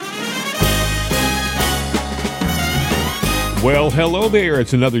Well, hello there.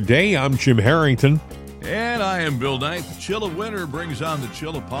 It's another day. I'm Jim Harrington. And I am Bill Knight. The chill of winter brings on the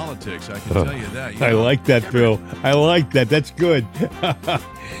chill of politics. I can tell you that. I like that, Bill. I like that. That's good.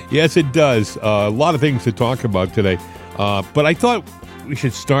 Yes, it does. A lot of things to talk about today. But I thought we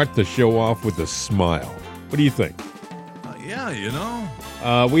should start the show off with a smile. What do you think?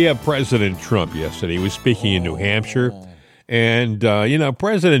 We have President Trump yesterday. He was speaking in New Hampshire. And,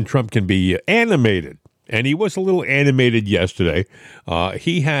 President Trump can be animated. And he was a little animated yesterday.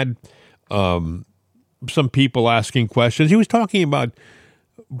 He had some people asking questions. He was talking about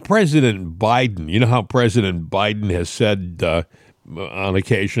President Biden. You know how President Biden has said on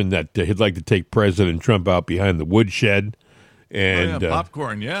occasion that he'd like to take President Trump out behind the woodshed and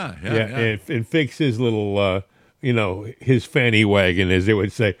popcorn, and fix his little, his fanny wagon, as they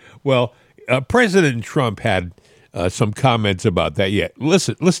would say. Well, President Trump had some comments about that. Yeah,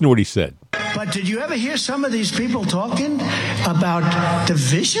 listen to what he said. But did you ever hear some of these people talking about the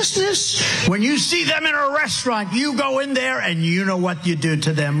viciousness? When you see them in a restaurant, you go in there and you know what you do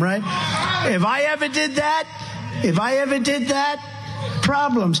to them, right? If I ever did that,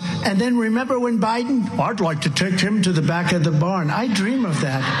 problems. And then remember when Biden, I'd like to take him to the back of the barn. I dream of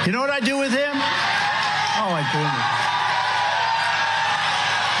that. You know what I do with him? Oh, I dream of it.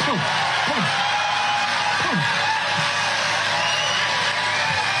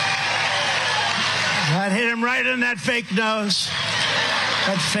 I'd hit him right in that fake nose.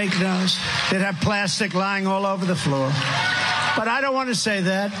 That fake nose. They'd have plastic lying all over the floor. But I don't want to say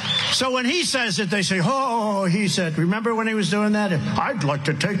that. So when he says it, they say, oh, he said. Remember when he was doing that? I'd like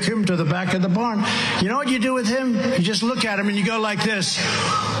to take him to the back of the barn. You know what you do with him? You just look at him and you go like this.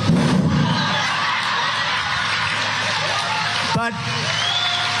 But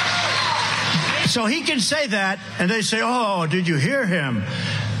so he can say that, and they say, oh, did you hear him?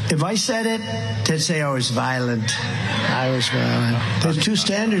 If I said it, they'd say I was violent. There's two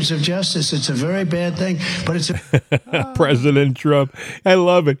standards of justice. It's a very bad thing, but it's President Trump. I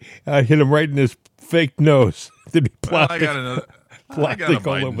love it. I hit him right in his fake nose. There'd be plastic, plastic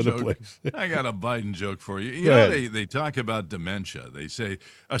all over the place. I got a Biden joke for you. They talk about dementia. They say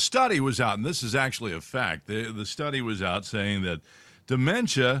a study was out, and this is actually a fact. The study was out saying that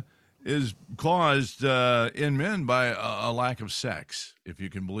dementia is caused in men by a lack of sex, if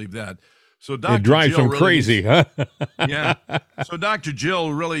you can believe that. So Dr. It drives them crazy, huh? Yeah. So Dr.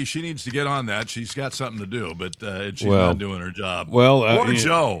 Jill, really, she needs to get on that. She's got something to do, but she's not doing her job. Well, or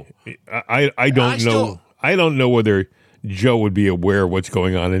Joe. I don't know. I don't know whether Joe would be aware of what's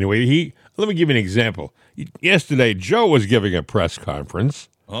going on anyway. Let me give you an example. Yesterday, Joe was giving a press conference.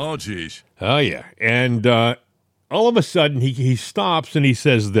 Oh, geez. Oh, yeah. And all of a sudden, he stops and he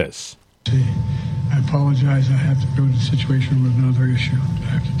says this. I apologize. I have to go to the situation with another issue I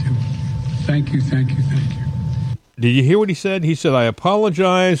have to deal with. Thank you. Did you hear what he said? He said, I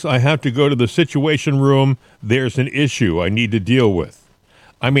apologize. I have to go to the situation room. There's an issue I need to deal with.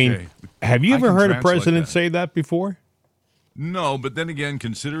 I mean, have you ever heard a president say that before? No, but then again,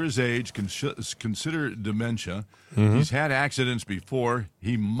 consider his age, consider dementia. Mm-hmm. He's had accidents before.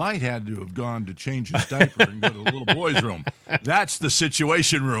 He might have to have gone to change his diaper and go to the little boy's room. That's the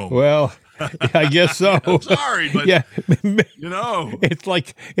situation room. Well, I guess so. I'm sorry, but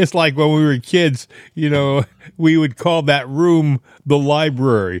it's like when we were kids. We would call that room the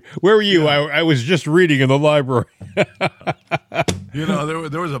library. Where were you? Yeah. I was just reading in the library.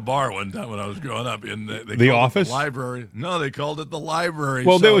 There was a bar one time when I was growing up in the office. The library. No, they called it the library.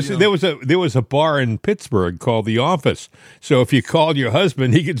 Well, there was a bar in Pittsburgh called the Office. So if you called your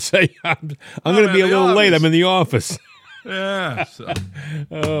husband, he could say, "I'm going to be a little late. I'm in the office." Yeah. So.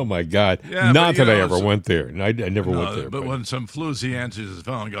 Oh my God! Yeah, not that I ever went there. I never went there. But when some floozy answers his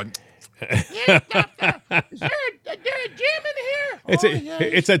phone, going, Is there a gym in here?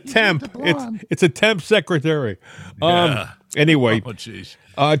 It's a temp. It's a temp secretary. Anyway,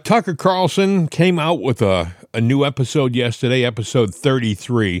 Tucker Carlson came out with a new episode yesterday, episode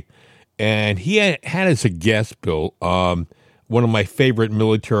 33, and he had as a guest, Bill, one of my favorite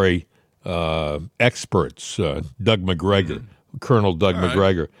military experts, Doug Macgregor, Colonel Doug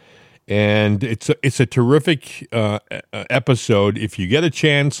Macgregor. And it's a terrific episode. If you get a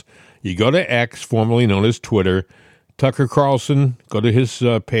chance, you go to X, formerly known as Twitter, Tucker Carlson, go to his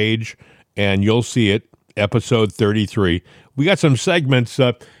page, and you'll see it, episode 33. We got some segments.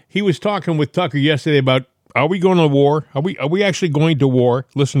 He was talking with Tucker yesterday about, are we going to war? Are we actually going to war?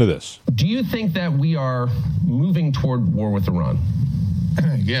 Listen to this. Do you think that we are moving toward war with Iran?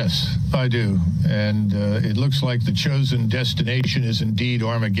 Yes, I do. And it looks like the chosen destination is indeed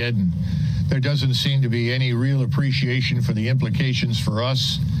Armageddon. There doesn't seem to be any real appreciation for the implications for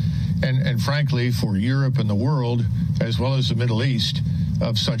us and frankly, for Europe and the world, as well as the Middle East,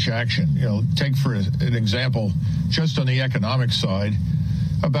 of such action. Take for an example, just on the economic side,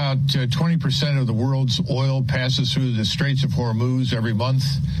 about 20% of the world's oil passes through the Straits of Hormuz every month.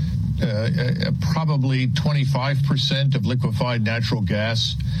 Probably 25% of liquefied natural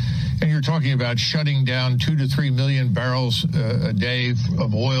gas. And you're talking about shutting down 2 to 3 million barrels a day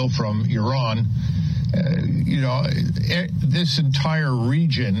of oil from Iran. This entire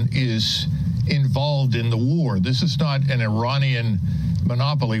region is involved in the war. This is not an Iranian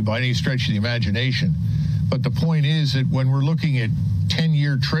monopoly by any stretch of the imagination. But the point is that when we're looking at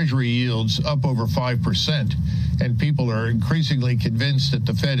 10-year Treasury yields up over 5%, and people are increasingly convinced that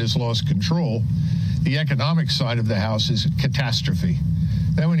the Fed has lost control, the economic side of the house is a catastrophe.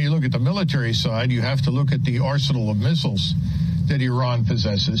 Then when you look at the military side, you have to look at the arsenal of missiles that Iran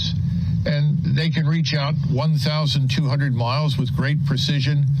possesses. And they can reach out 1,200 miles with great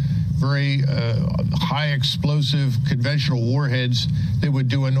precision, very high explosive conventional warheads that would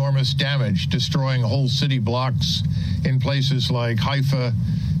do enormous damage, destroying whole city blocks in places like Haifa,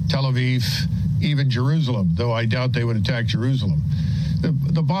 Tel Aviv, even Jerusalem, though I doubt they would attack Jerusalem.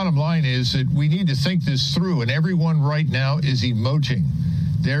 The bottom line is that we need to think this through, and everyone right now is emoting.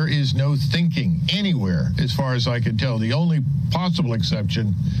 There is no thinking anywhere, as far as I can tell. The only possible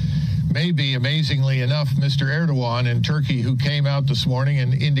exception may be, amazingly enough, Mr. Erdogan in Turkey, who came out this morning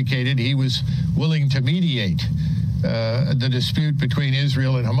and indicated he was willing to mediate the dispute between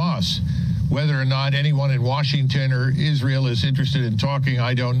Israel and Hamas. Whether or not anyone in Washington or Israel is interested in talking,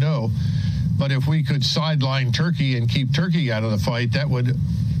 I don't know. But if we could sideline Turkey and keep Turkey out of the fight, that would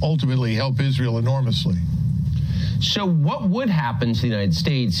ultimately help Israel enormously. So what would happen to the United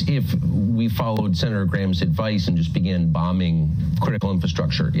States if we followed Senator Graham's advice and just began bombing critical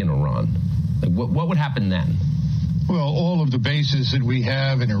infrastructure in Iran? Like, what would happen then? Well, all of the bases that we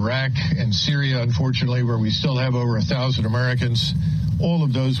have in Iraq and Syria, unfortunately, where we still have over 1,000 Americans, all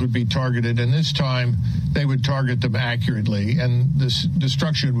of those would be targeted. And this time, they would target them accurately, and this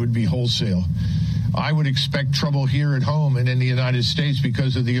destruction would be wholesale. I would expect trouble here at home and in the United States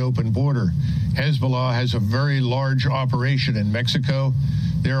because of the open border. Hezbollah has a very large operation in Mexico.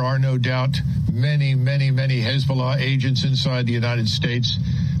 There are no doubt many, many, many Hezbollah agents inside the United States.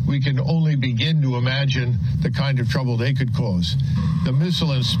 We can only begin to imagine the kind of trouble they could cause. The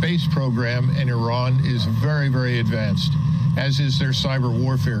missile and space program in Iran is very, very advanced, as is their cyber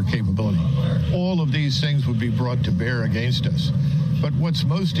warfare capability. All of these things would be brought to bear against us. But what's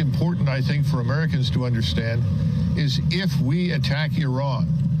most important, I think, for Americans to understand is if we attack Iran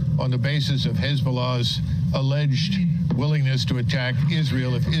on the basis of Hezbollah's alleged willingness to attack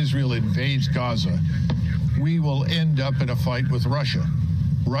Israel if Israel invades Gaza, we will end up in a fight with Russia.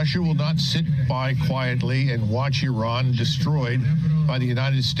 Russia will not sit by quietly and watch Iran destroyed by the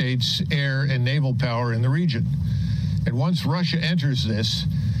United States air and naval power in the region. And once Russia enters this,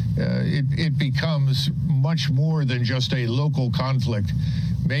 it becomes much more than just a local conflict,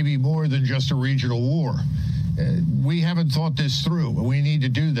 maybe more than just a regional war. We haven't thought this through. We need to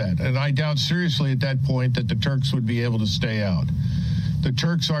do that. And I doubt seriously at that point that the Turks would be able to stay out. The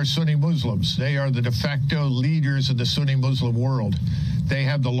Turks are Sunni Muslims. They are the de facto leaders of the Sunni Muslim world. They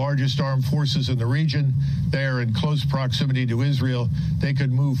have the largest armed forces in the region. They are in close proximity to Israel. They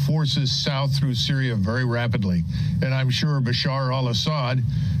could move forces south through Syria very rapidly. And I'm sure Bashar al-Assad,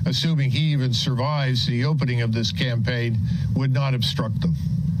 assuming he even survives the opening of this campaign, would not obstruct them.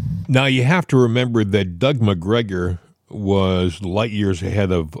 Now, you have to remember that Doug Macgregor was light years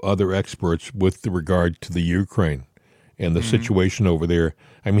ahead of other experts with regard to the Ukraine and the situation over there.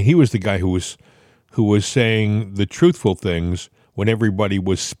 I mean, he was the guy who was saying the truthful things when everybody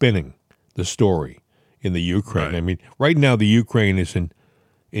was spinning the story in the Ukraine. Right. I mean, right now the Ukraine is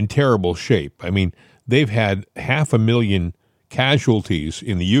in terrible shape. I mean, they've had 500,000 casualties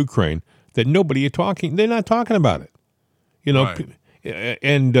in the Ukraine that they're not talking about it. You know, right.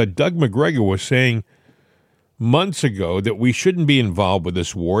 And Doug Macgregor was saying months ago that we shouldn't be involved with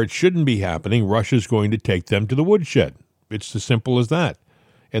this war. It shouldn't be happening. Russia's going to take them to the woodshed. It's as simple as that.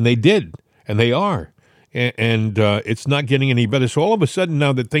 And they did, and they are. And it's not getting any better. So all of a sudden,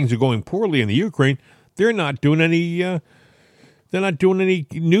 now that things are going poorly in the Ukraine, they're not doing any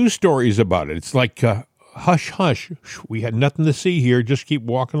news stories about it. It's like hush, hush. We had nothing to see here. Just keep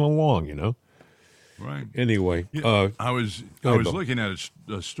walking along, you know. Right. Anyway, I was looking at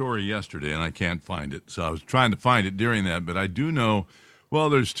a story yesterday, and I can't find it. So I was trying to find it during that, but I do know. Well,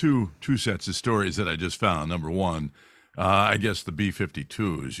 there's two sets of stories that I just found. Number one. I guess the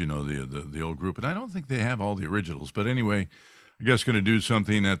B-52s, you know, the old group, and I don't think they have all the originals. But anyway, I guess going to do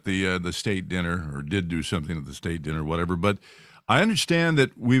something at the state dinner, or did do something at the state dinner, whatever. But I understand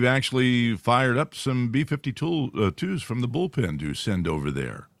that we've actually fired up some B-52s from the bullpen to send over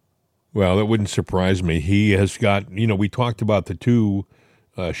there. Well, that wouldn't surprise me. He has got, we talked about the two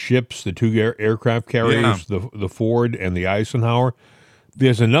ships, the two aircraft carriers, the Ford and the Eisenhower.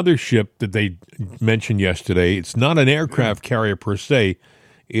 There's another ship that they mentioned yesterday. It's not an aircraft carrier per se.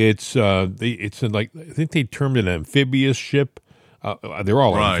 It's I think they termed it an amphibious ship. They're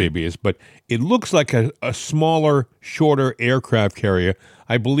all amphibious, but it looks like a smaller, shorter aircraft carrier.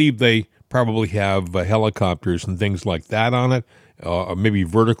 I believe they probably have helicopters and things like that on it, maybe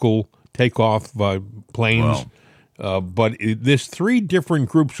vertical takeoff planes. But there's 3 different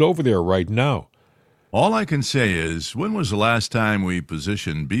groups over there right now. All I can say is, when was the last time we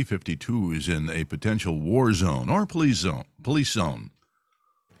positioned B-52s in a potential war zone or police zone?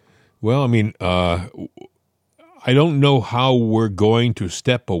 Well, I mean, I don't know how we're going to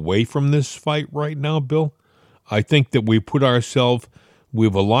step away from this fight right now, Bill. I think that we've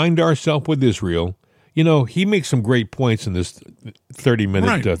aligned ourselves with Israel. He makes some great points in this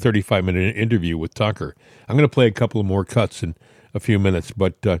 30-minute, 35-minute interview with Tucker. I'm going to play a couple of more cuts in a few minutes,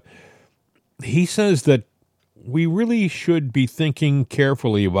 but he says that we really should be thinking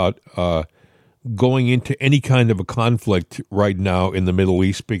carefully about going into any kind of a conflict right now in the Middle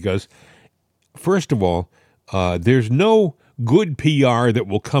East because, first of all, there's no good PR that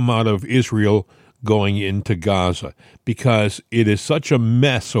will come out of Israel going into Gaza because it is such a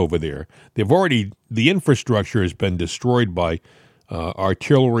mess over there. The infrastructure has been destroyed by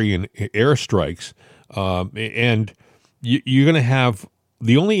artillery and airstrikes, and you're going to have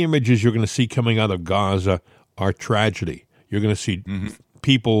the only images you're going to see coming out of Gaza are tragedy. You're going to see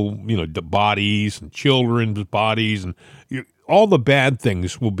people, the bodies and children's bodies, and all the bad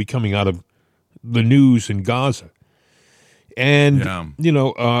things will be coming out of the news in Gaza. And,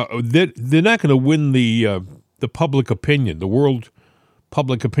 they're not going to win the public opinion, the world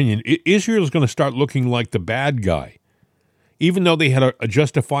public opinion. Israel's going to start looking like the bad guy, even though they had a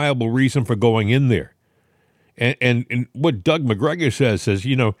justifiable reason for going in there. And what Doug Macgregor says,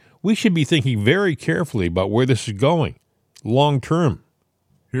 we should be thinking very carefully about where this is going long term.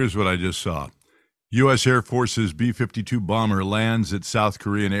 Here's what I just saw. U.S. Air Force's B-52 bomber lands at South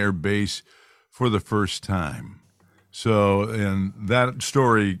Korean Air Base for the first time. So, and that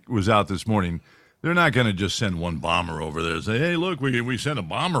story was out this morning. They're not going to just send one bomber over there and say, hey, look, we sent a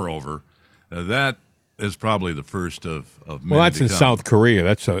bomber over. That is probably the first of many. Well, that's in South Korea.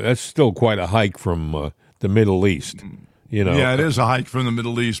 That's still quite a hike from the Middle East. Yeah, it is a hike from the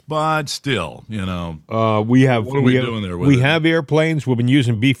Middle East, but still, what are we doing there? We have airplanes. We've been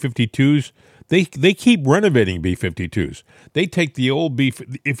using B-52s. They keep renovating B-52s. They take the old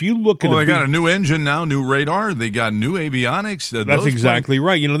if you look at they got a new engine now, new radar. They got new avionics. That's exactly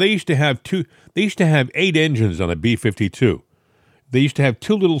right. They used to have 8 engines on a B-52. They used to have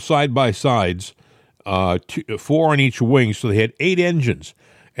 2 little side-by-sides, 4 on each wing, so they had 8 engines.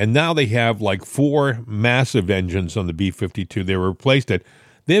 And now they have like 4 massive engines on the B-52. They replaced it.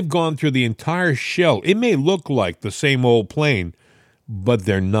 They've gone through the entire shell. It may look like the same old plane, but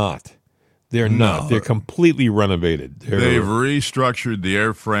they're not. They're not. They're completely renovated. They've restructured the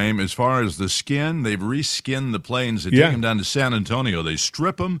airframe. As far as the skin, they've reskinned the planes. They take them down to San Antonio. They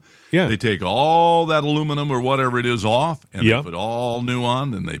strip them. Yeah. They take all that aluminum or whatever it is off, and they put all new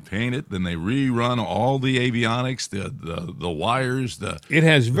on. Then they paint it. Then they rerun all the avionics, the wires. It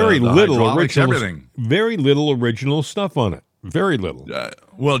has very little original. Everything. Very little original stuff on it. Very little.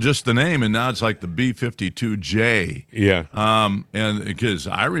 Well, just the name, and now it's like the B-52J. Yeah. And because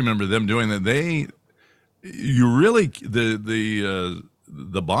I remember them doing that,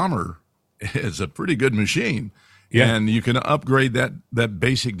 the bomber is a pretty good machine. Yeah. And you can upgrade that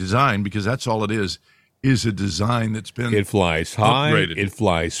basic design because that's all it is a design that's been It flies high. Upgraded. It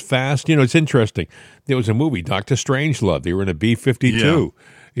flies fast. It's interesting. There was a movie, Dr. Strangelove. They were in a B-52.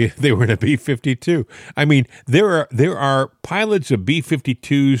 Yeah, they were in a B-52. I mean, there are pilots of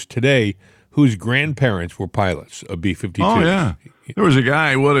B-52s today whose grandparents were pilots of B-52s. Oh, yeah. There was a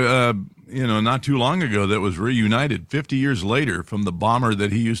guy, not too long ago that was reunited 50 years later from the bomber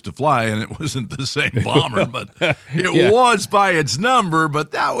that he used to fly, and it wasn't the same bomber, but it was by its number,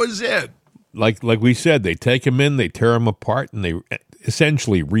 but that was it. Like we said, they take them in, they tear them apart, and they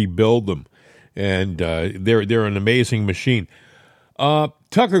essentially rebuild them. And they're an amazing machine.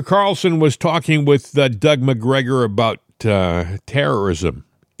 Tucker Carlson was talking with Doug Macgregor about terrorism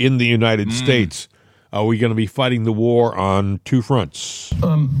in the United States. Are we going to be fighting the war on 2 fronts?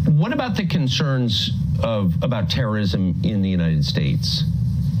 What about the concerns about terrorism in the United States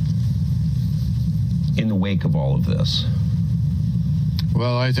in the wake of all of this?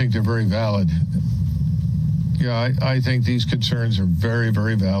 Well, I think they're very valid. Yeah, I think these concerns are very,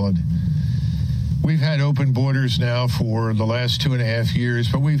 very valid. We've had open borders now for the last 2.5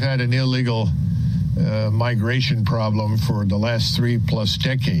 years, but we've had an illegal migration problem for the last 3+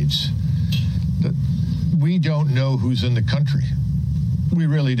 decades. We don't know who's in the country. We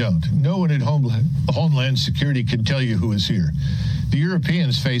really don't. No one at Homeland Security can tell you who is here. The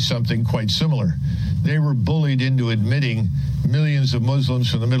Europeans face something quite similar. They were bullied into admitting millions of Muslims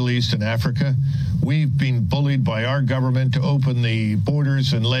from the Middle East and Africa. We've been bullied by our government to open the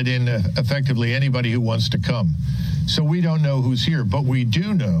borders and let in effectively anybody who wants to come. So we don't know who's here, but we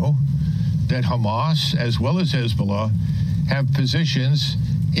do know that Hamas, as well as Hezbollah, have positions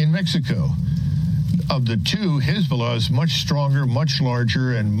in Mexico. Of the two, Hezbollah is much stronger, much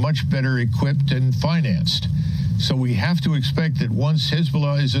larger, and much better equipped and financed. So we have to expect that once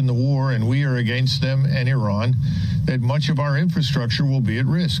Hezbollah is in the war and we are against them and Iran, that much of our infrastructure will be at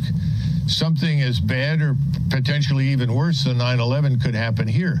risk. Something as bad or potentially even worse than 9/11 could happen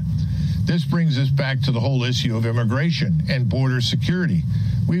here. This brings us back to the whole issue of immigration and border security.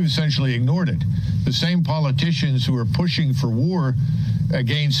 We've essentially ignored it. The same politicians who are pushing for war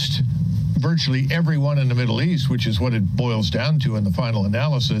against virtually everyone in the Middle East, which is what it boils down to in the final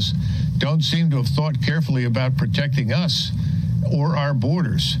analysis, don't seem to have thought carefully about protecting us or our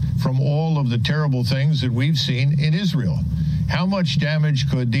borders from all of the terrible things that we've seen in Israel. How much damage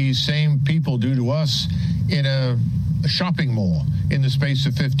could these same people do to us in a shopping mall in the space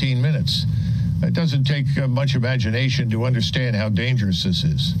of 15 minutes? It doesn't take much imagination to understand how dangerous this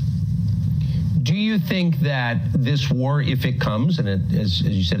is. Do you think that this war, if it comes, and as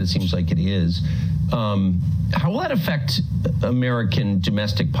you said, it seems like it is, how will that affect American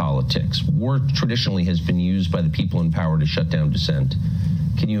domestic politics? War traditionally has been used by the people in power to shut down dissent.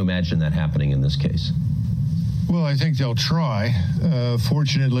 Can you imagine that happening in this case? Well, I think they'll try.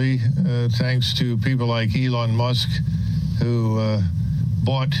 Fortunately, thanks to people like Elon Musk, who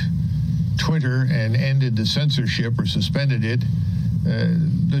bought Twitter and ended the censorship or suspended it,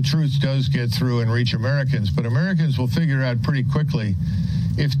 the truth does get through and reach Americans. But Americans will figure out pretty quickly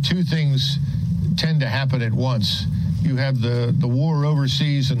if two things tend to happen at once. You have the war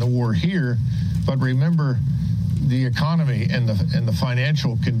overseas and the war here, but remember the economy and the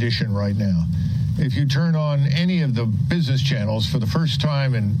financial condition right now. If you turn on any of the business channels for the first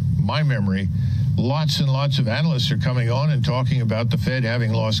time in my memory, lots and lots of analysts are coming on and talking about the Fed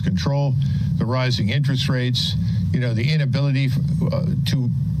having lost control, the rising interest rates, the inability to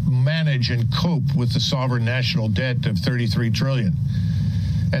manage and cope with the sovereign national debt of $33 trillion.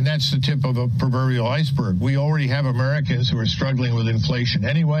 And that's the tip of a proverbial iceberg. We already have Americans who are struggling with inflation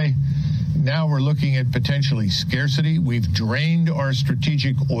anyway. Now we're looking at potentially scarcity. We've drained our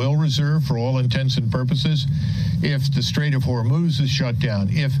strategic oil reserve for all intents and purposes. If the Strait of Hormuz is shut down,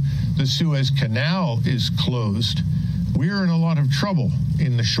 if the Suez Canal is closed, we're in a lot of trouble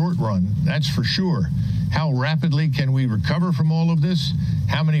in the short run, that's for sure. How rapidly can we recover from all of this?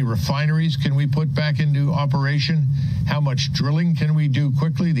 How many refineries can we put back into operation? How much drilling can we do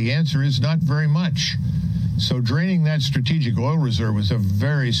quickly? The answer is not very much. So draining that strategic oil reserve was a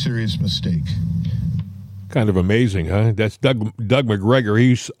very serious mistake. Kind of amazing, huh? That's Doug Macgregor.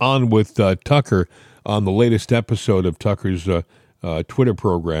 He's on with Tucker on the latest episode of Tucker's Twitter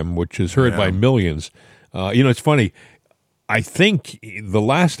program, which is heard by millions. It's funny. I think the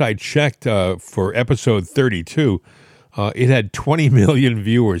last I checked for episode 32, it had 20 million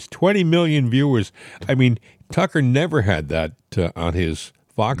viewers. 20 million viewers. I mean, Tucker never had that on his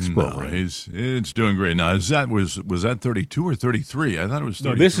Fox program. It's doing great now. Was that 32 or 33? I thought it was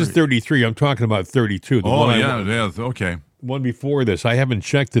 33. No, this is 33. I'm talking about 32. Okay. One before this. I haven't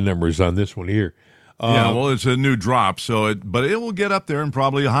checked the numbers on this one here. It's a new drop, but it will get up there and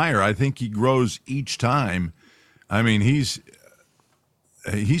probably higher. I think he grows each time. I mean, he's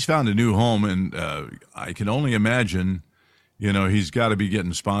found a new home, and I can only imagine, he's got to be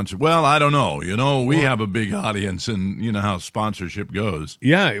getting sponsored. Well, I don't know. We have a big audience, and you know how sponsorship goes.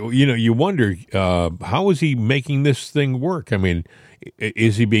 Yeah, you wonder, how is he making this thing work? I mean,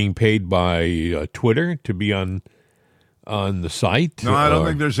 is he being paid by Twitter to be on the site? No, I don't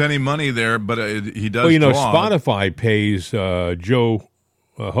think there's any money there, but he does. Well, Spotify pays Joe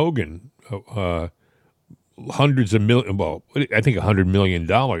Hogan hundreds of million. Well, I think $100 million.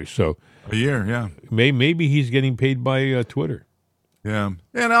 So a year, yeah. Maybe he's getting paid by Twitter. Yeah,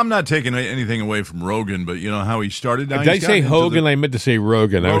 and I'm not taking anything away from Rogan, but how he started. Did I say Hogan? I meant to say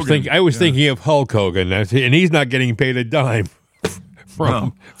Rogan. I was thinking of Hulk Hogan, and he's not getting paid a dime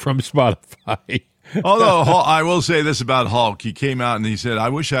from Spotify. Although I will say this about Hulk, he came out and he said, "I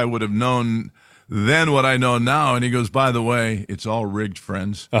wish I would have known than what I know now. And he goes, by the way, it's all rigged,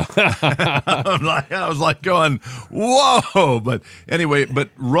 friends. I was like going, whoa. But anyway, but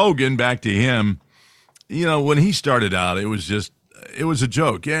Rogan, back to him, when he started out, it was a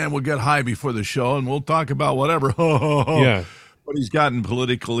joke. Yeah, we'll get high before the show and we'll talk about whatever. Yeah. But he's gotten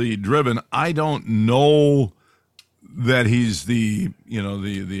politically driven. I don't know that he's the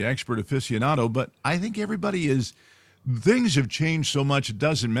expert aficionado, but I think everybody is. Things have changed so much. It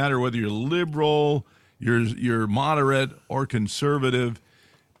doesn't matter whether you're liberal, you're moderate or conservative.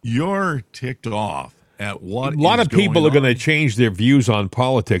 You're ticked off at what. A lot of people are going to change their views on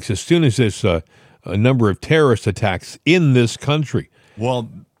politics as soon as there's a number of terrorist attacks in this country. Well,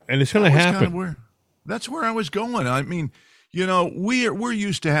 and it's going to happen. That's where I was going. I mean, we're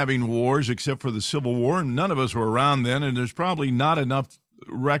used to having wars, except for the Civil War, and none of us were around then. And there's probably not enough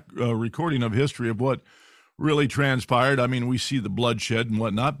recording of history of what really transpired. I mean, we see the bloodshed and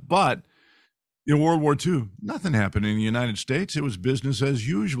whatnot, but in World War II, nothing happened in the United States. It was business as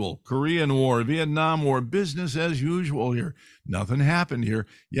usual. Korean War, Vietnam War, business as usual here. Nothing happened here.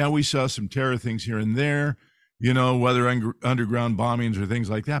 Yeah, we saw some terror things here and there, whether underground bombings or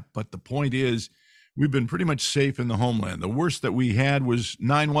things like that. But the point is, we've been pretty much safe in the homeland. The worst that we had was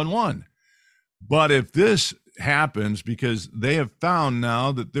 9/11. But if this happens, because they have found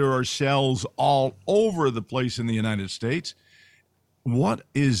now that there are cells all over the place in the United States, what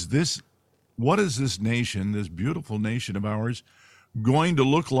is this nation, this beautiful nation of ours, going to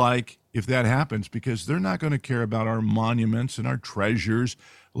look like if that happens? Because they're not going to care about our monuments and our treasures,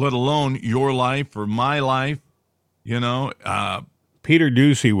 let alone your life or my life. Peter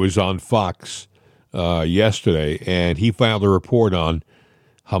Doocy was on Fox yesterday, and he filed a report on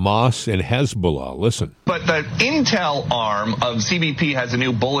Hamas and Hezbollah. Listen. But the intel arm of CBP has a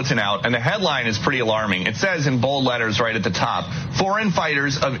new bulletin out, and the headline is pretty alarming. It says in bold letters right at the top, foreign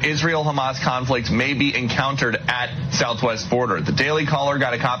fighters of Israel-Hamas conflicts may be encountered at southwest border. The Daily Caller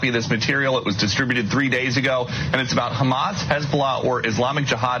got a copy of this material. It was distributed 3 days ago, and it's about Hamas, Hezbollah, or Islamic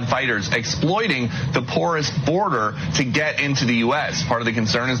Jihad fighters exploiting the porous border to get into the U.S. Part of the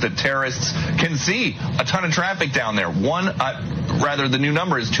concern is that terrorists can see a ton of traffic down there. The new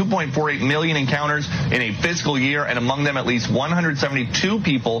number is 2.48 million encounters in a fiscal year, and among them at least 172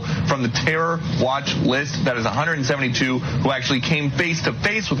 people from the terror watch list. That is 172 who actually came face to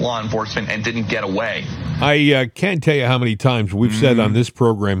face with law enforcement and didn't get away. I can't tell you how many times we've said on this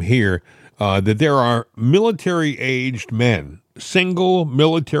program here that there are military-aged men, single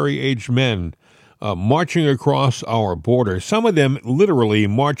military-aged men, marching across our border, some of them literally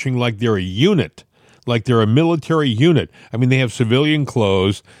marching like they're a unit. Like they're a military unit. I mean, they have civilian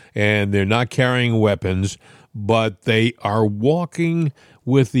clothes and they're not carrying weapons, but they are walking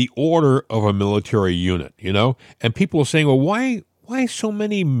with the order of a military unit, And people are saying, well, why so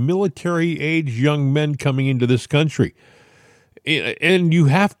many military-aged young men coming into this country? And you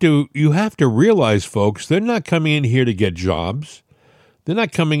have to realize, folks, they're not coming in here to get jobs. They're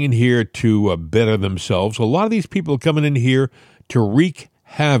not coming in here to better themselves. A lot of these people are coming in here to wreak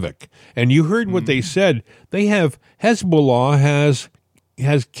havoc. And you heard what they said. Hezbollah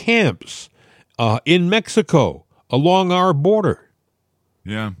has camps in Mexico along our border.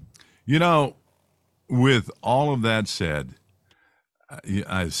 Yeah. With all of that said,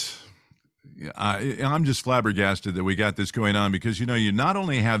 I'm just flabbergasted that we got this going on, because, you not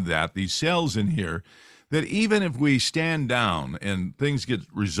only have these cells in here, that even if we stand down and things get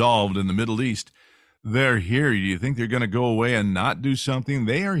resolved in the Middle East, they're here. You think they're going to go away and not do something?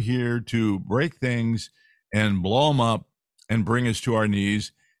 They are here to break things and blow them up and bring us to our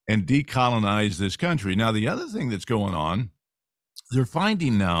knees and decolonize this country. Now, the other thing that's going on, they're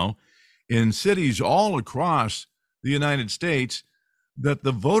finding now in cities all across the United States that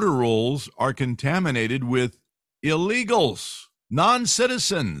the voter rolls are contaminated with illegals,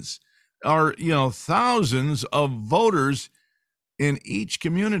 non-citizens. Are, thousands of voters in each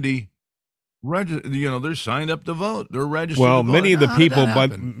community. They're signed up to vote. They're registered. Well, to vote. many of the How did people, that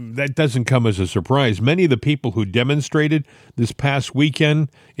but happen? that doesn't come as a surprise. Many of the people who demonstrated this past weekend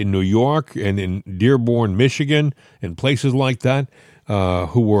in New York and in Dearborn, Michigan, and places like that,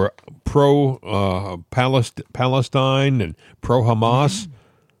 who were pro-Palestine and pro-Hamas,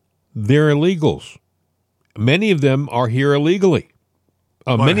 they're illegals. Many of them are here illegally.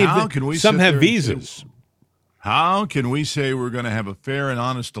 Some have visas. How can we say we're going to have a fair and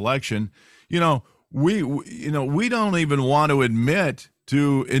honest election? We don't even want to admit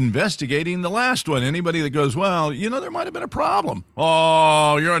to investigating the last one. Anybody that goes, well, there might have been a problem.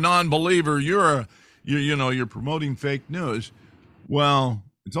 Oh, you're a non-believer. You're promoting fake news. Well,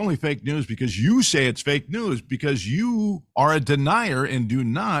 it's only fake news because you say it's fake news, because you are a denier and do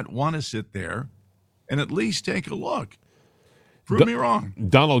not want to sit there and at least take a look. Prove me wrong.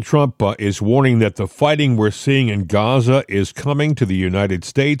 Donald Trump is warning that the fighting we're seeing in Gaza is coming to the United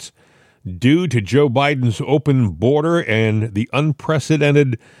States due to Joe Biden's open border and the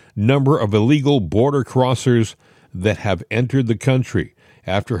unprecedented number of illegal border crossers that have entered the country.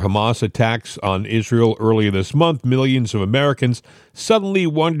 After Hamas attacks on Israel earlier this month, millions of Americans suddenly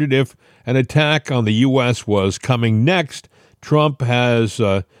wondered if an attack on the U.S. was coming next. Trump has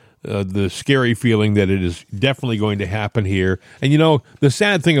the scary feeling that it is definitely going to happen here. And, the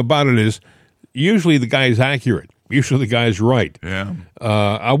sad thing about it is usually the guy is accurate. Usually the guy's right. Yeah.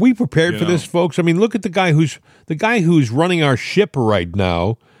 Are we prepared for this, folks? I mean, look at the guy who's running our ship right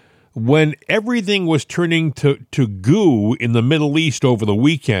now. When everything was turning to goo in the Middle East over the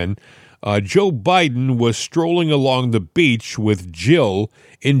weekend, Joe Biden was strolling along the beach with Jill,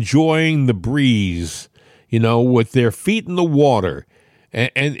 enjoying the breeze, with their feet in the water.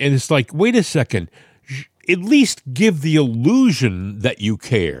 And it's like, wait a second. At least give the illusion that you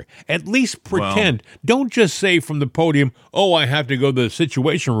care. At least pretend. Well, don't just say from the podium, "Oh, I have to go to the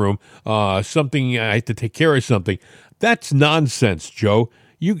Situation Room. Something I have to take care of something." That's nonsense, Joe.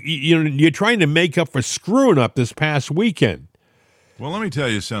 You're trying to make up for screwing up this past weekend. Well, let me tell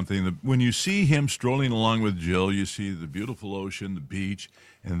you something. When you see him strolling along with Jill, you see the beautiful ocean, the beach,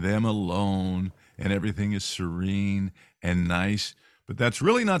 and them alone, and everything is serene and nice. But that's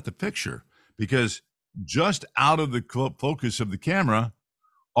really not the picture, because just out of the focus of the camera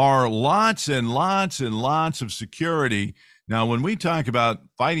are lots and lots and lots of security. Now, when we talk about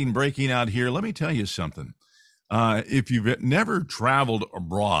fighting breaking out here, let me tell you something. If you've never traveled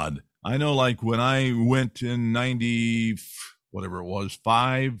abroad, I know, like when I went in 5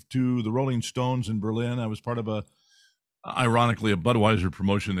 to the Rolling Stones in Berlin, I was part of ironically, a Budweiser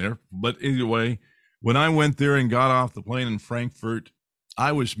promotion there. But anyway, when I went there and got off the plane in Frankfurt,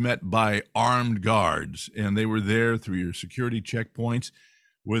 I was met by armed guards, and they were there through your security checkpoints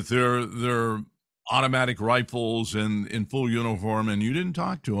with their automatic rifles and in full uniform, and you didn't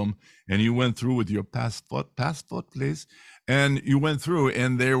talk to them, and you went through with your passport, please, and you went through,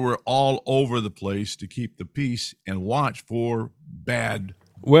 and they were all over the place to keep the peace and watch for bad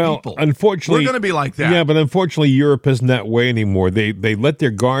people. Unfortunately, we're going to be like that. Yeah, but unfortunately, Europe isn't that way anymore. They let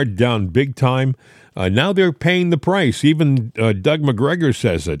their guard down big time. Now they're paying the price. Even Doug Macgregor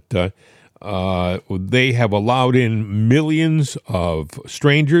says it. They have allowed in millions of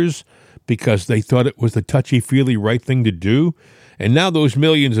strangers because they thought it was the touchy-feely right thing to do. And now those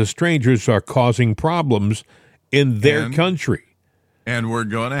millions of strangers are causing problems in their country. And they're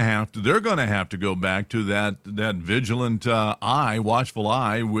going to have to go back to that vigilant watchful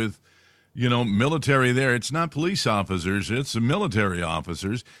eye with, military there. It's not police officers, it's the military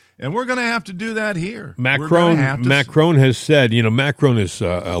officers. And we're going to have to do that here. Macron has said, Macron is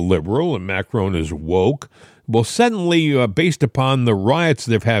a liberal and Macron is woke. Well, suddenly, based upon the riots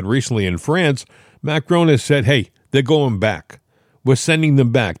they've had recently in France, Macron has said, hey, they're going back. We're sending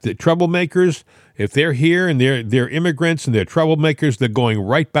them back. The troublemakers, if they're here and they're immigrants and they're troublemakers, they're going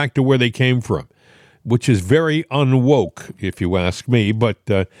right back to where they came from, which is very unwoke, if you ask me. But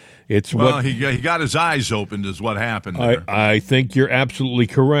it's he got his eyes opened is what happened there. I think you're absolutely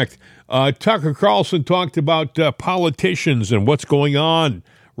correct. Tucker Carlson talked about politicians and what's going on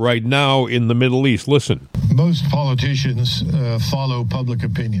right now in the Middle East. Listen. Most politicians follow public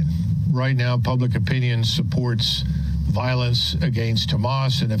opinion. Right now, public opinion supports violence against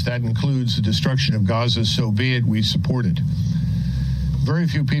Hamas, and if that includes the destruction of Gaza, so be it, we support it. Very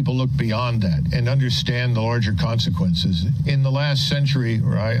few people look beyond that and understand the larger consequences. In the last century,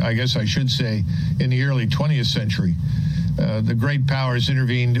 or I guess I should say in the early 20th century, the great powers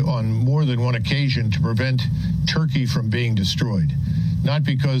intervened on more than one occasion to prevent Turkey from being destroyed. Not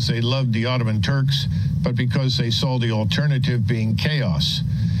because they loved the Ottoman Turks, but because they saw the alternative being chaos.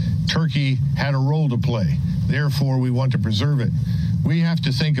 Turkey had a role to play. Therefore, we want to preserve it. We have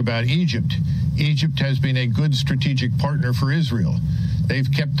to think about Egypt. Egypt has been a good strategic partner for Israel. They've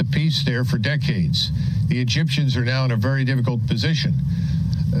kept the peace there for decades. The Egyptians are now in a very difficult position.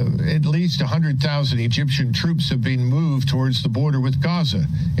 At least 100,000 Egyptian troops have been moved towards the border with Gaza,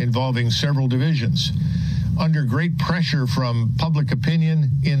 involving several divisions. Under great pressure from public opinion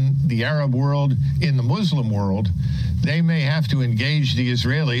in the Arab world, in the Muslim world, they may have to engage the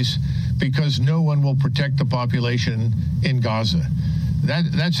Israelis because no one will protect the population in Gaza.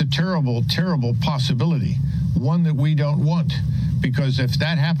 That's a terrible, terrible possibility, one that we don't want, because if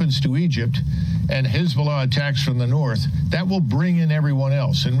that happens to Egypt and Hezbollah attacks from the north, that will bring in everyone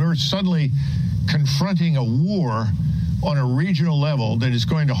else. And we're suddenly confronting a war on a regional level that is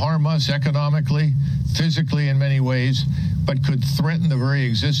going to harm us economically, physically in many ways, but could threaten the very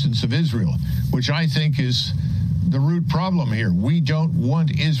existence of Israel, which I think is the root problem here. We don't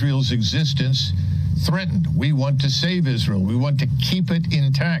want Israel's existence threatened. We want to save Israel. We want to keep it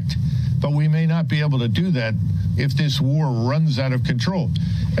intact. But we may not be able to do that if this war runs out of control.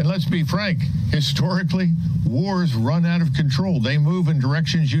 And let's be frank, historically, wars run out of control. They move in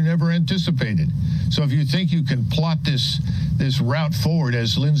directions you never anticipated. So if you think you can plot this route forward,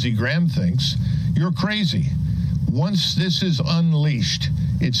 as Lindsey Graham thinks, you're crazy. Once this is unleashed,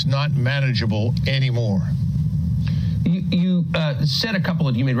 it's not manageable anymore. You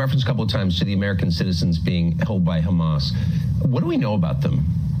you made reference a couple of times to the American citizens being held by Hamas. What do we know about them?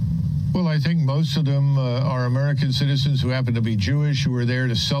 Well, I think most of them are American citizens who happen to be Jewish, who are there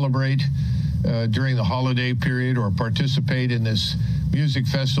to celebrate during the holiday period or participate in this music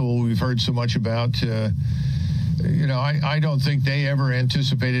festival we've heard so much about. I don't think they ever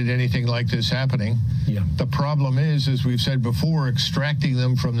anticipated anything like this happening. Yeah. The problem is, as we've said before, extracting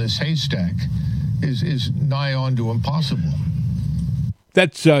them from this haystack is nigh on to impossible.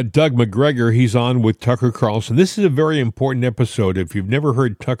 That's Doug Macgregor. He's on with Tucker Carlson. This is a very important episode. If you've never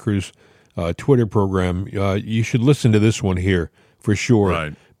heard Tucker's Twitter program, you should listen to this one here for sure.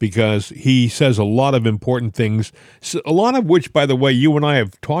 Right. Because he says a lot of important things, a lot of which, by the way, you and I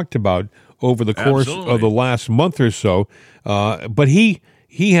have talked about over the course of the last month or so. But he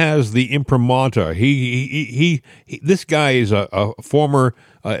has the imprimatur. This guy is a former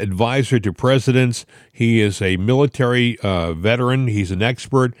advisor to presidents. He is a military veteran. He's an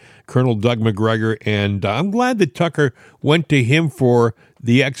expert, Colonel Doug Macgregor. And I'm glad that Tucker went to him for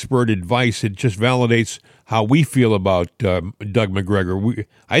the expert advice. It just validates how we feel about Doug Macgregor.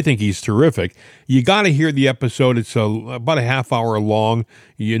 I think he's terrific. You got to hear the episode. It's about a half hour long.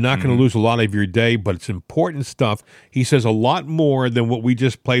 You're not going to lose a lot of your day, but it's important stuff. He says a lot more than what we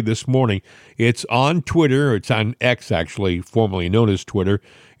just played this morning. It's on Twitter. It's on X, actually, formerly known as Twitter.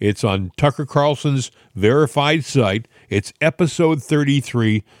 It's on Tucker Carlson's verified site. It's episode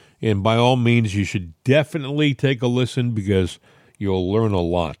 33, and by all means, you should definitely take a listen because you'll learn a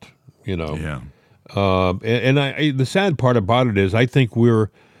lot, Yeah. The sad part about it is I think we're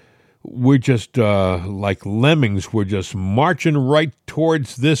just like lemmings. We're just marching right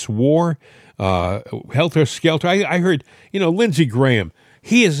towards this war, helter-skelter. I heard, Lindsey Graham,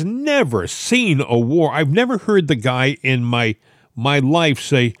 he has never seen a war. I've never heard the guy in my life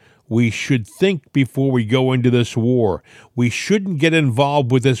say, we should think before we go into this war. We shouldn't get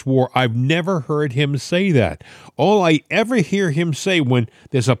involved with this war. I've never heard him say that. All I ever hear him say when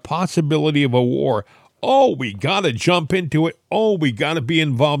there's a possibility of a war, we got to jump into it. We got to be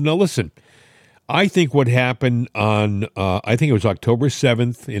involved. Now, listen, I think what happened on, I think it was October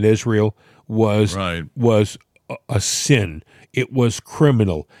 7th in Israel was a sin. It was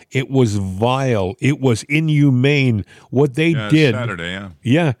criminal. It was vile. It was inhumane. What they did. Saturday, yeah.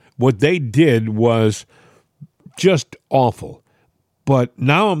 Yeah. What they did was just awful. But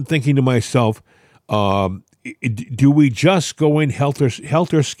now I'm thinking to myself, do we just go in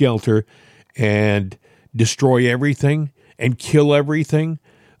helter-skelter and destroy everything and kill everything?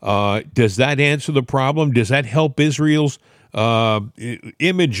 Does that answer the problem? Does that help Israel's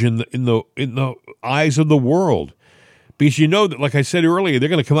image in the eyes of the world? Because you know that, like I said earlier, they're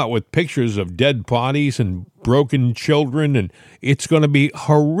going to come out with pictures of dead bodies and broken children, and it's going to be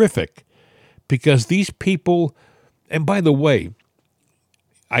horrific. Because these people, and by the way,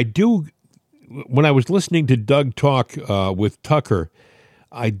 when I was listening to Doug talk with Tucker,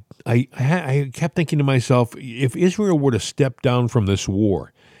 I kept thinking to myself, if Israel were to step down from this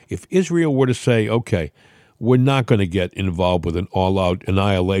war, if Israel were to say, okay, we're not going to get involved with an all-out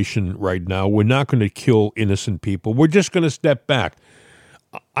annihilation right now. We're not going to kill innocent people. We're just going to step back.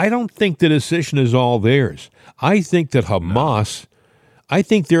 I don't think the decision is all theirs. I think that Hamas, I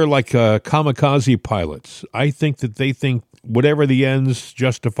think they're like kamikaze pilots. I think that they think whatever the ends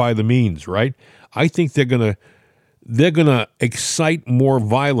justify the means, right? I think they're going to excite more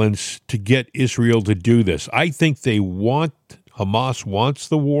violence to get Israel to do this. I think Hamas wants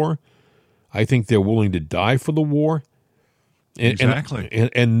the war. I think they're willing to die for the war. Exactly.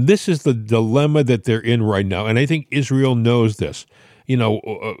 And this is the dilemma that they're in right now. And I think Israel knows this.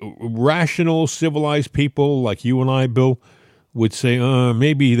 Rational, civilized people like you and I, Bill, would say,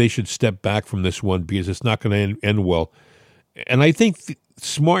 maybe they should step back from this one because it's not going to end well. And I think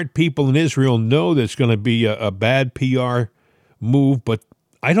smart people in Israel know that it's going to be a bad PR move, but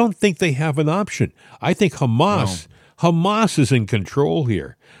I don't think they have an option. I think Hamas is in control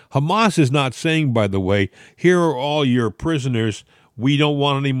here. Hamas is not saying, by the way, here are all your prisoners. we don't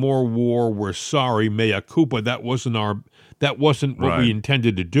want any more war. We're sorry, mea culpa. That wasn't what we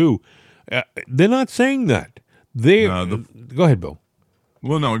intended to do. They're not saying that. Go ahead, Bill.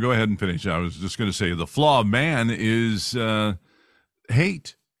 Well, no, go ahead and finish. I was just going to say the flaw of man is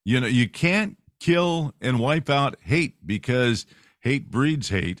hate. You can't kill and wipe out hate because hate breeds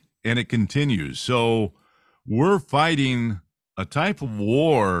hate, and it continues. So we're fighting a type of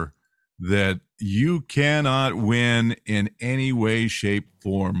war that you cannot win in any way, shape,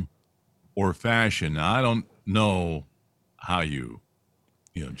 form, or fashion. Now, I don't know how you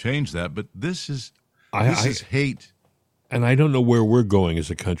change that, but this is hate. And I don't know where we're going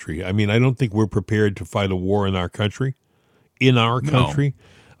as a country. I mean, I don't think we're prepared to fight a war in our country. No.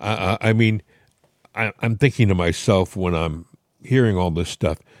 I mean, I'm thinking to myself when I'm hearing all this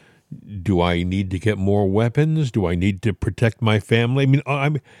stuff, do I need to get more weapons? Do I need to protect my family? I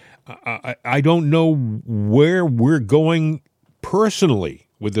mean, I don't know where we're going personally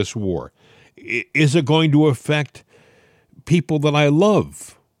with this war. Is it going to affect people that I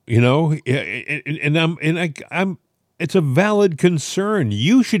love? It's a valid concern.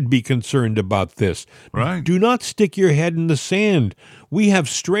 You should be concerned about this. Right. Do not stick your head in the sand. We have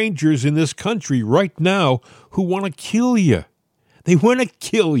strangers in this country right now who want to kill you. They want to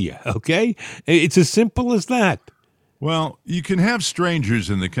kill you, okay? It's as simple as that. Well, you can have strangers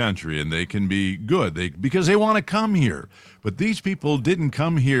in the country, and they can be good because they want to come here. But these people didn't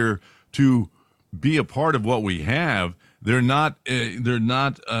come here to be a part of what we have. They're not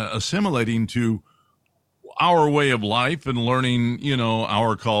assimilating to our way of life and learning,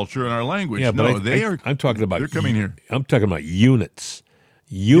 our culture and our language. Yeah, no, I'm talking about. They're coming here. I'm talking about units.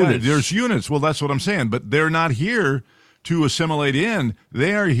 Yeah, there's units. Well, that's what I'm saying. But they're not here to assimilate in.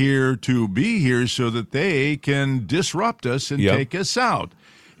 They are here to be here so that they can disrupt us and take us out.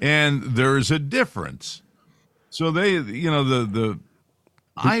 And there's a difference. So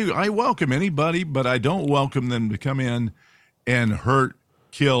I welcome anybody, but I don't welcome them to come in and hurt,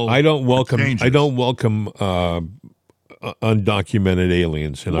 kill. I don't welcome undocumented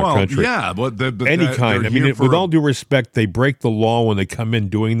aliens in our country. Yeah, but any kind. I mean, with all due respect, they break the law when they come in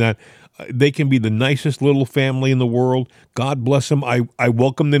doing that. They can be the nicest little family in the world. God bless them. I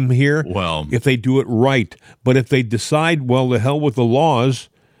welcome them here. Well, if they do it right. But if they decide, well, the hell with the laws,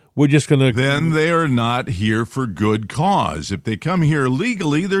 we're just going to... Then they are not here for good cause. If they come here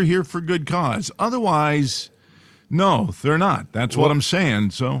legally, they're here for good cause. Otherwise, no, they're not. That's what I'm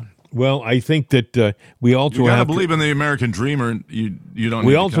saying. So... Well, I think that we also have to believe in the American dream, or you don't.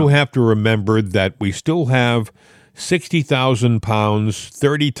 We also have to remember that we still have 60,000 pounds,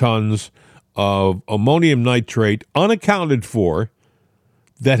 30 tons of ammonium nitrate unaccounted for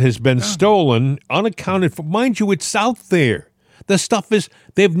that has been stolen, unaccounted for. Mind you, it's out there. The stuff is,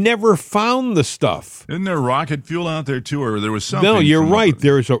 they've never found the stuff. Isn't there rocket fuel out there too, or there was something? No, you're right.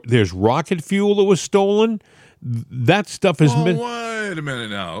 There's rocket fuel that was stolen. That stuff has been... Wait a minute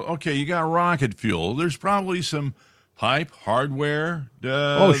now. Okay, you got rocket fuel. There's probably some pipe hardware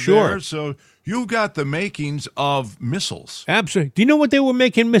sure. there. So you've got the makings of missiles. Absolutely. Do you know what they were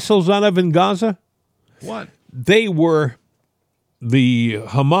making missiles out of in Gaza? What? The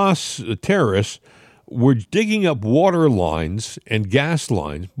Hamas terrorists were digging up water lines and gas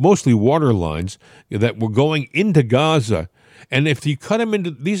lines, mostly water lines, that were going into Gaza. And if you cut them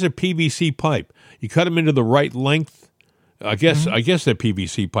into, these are PVC pipe. You cut them into the right length. I guess they're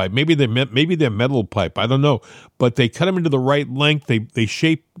PVC pipe. Maybe they're metal pipe. I don't know. But they cut them into the right length. They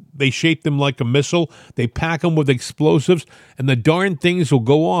shape them like a missile. They pack them with explosives, and the darn things will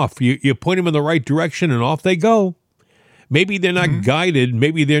go off. You point them in the right direction, and off they go. Maybe they're not guided.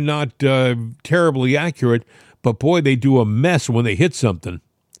 Maybe they're not terribly accurate. But boy, they do a mess when they hit something.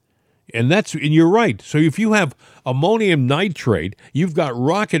 And you're right. So if you have ammonium nitrate, you've got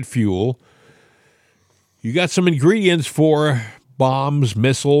rocket fuel. You got some ingredients for bombs,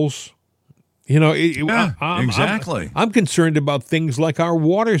 missiles. Exactly. I'm concerned about things like our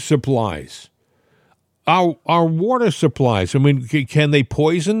water supplies. Our water supplies. I mean, can they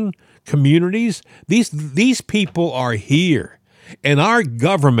poison communities? These people are here, and our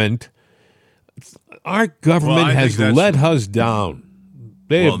government has let us down.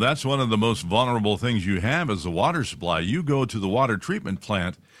 That's one of the most vulnerable things you have is the water supply. You go to the water treatment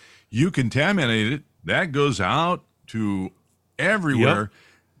plant, you contaminate it. That goes out to everywhere. Yep.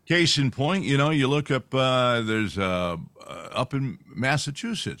 Case in point, you look up, there's up in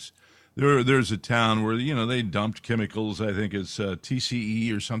Massachusetts, there's a town where, they dumped chemicals. I think it's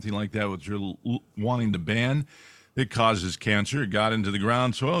TCE or something like that, which they're wanting to ban. It causes cancer. It got into the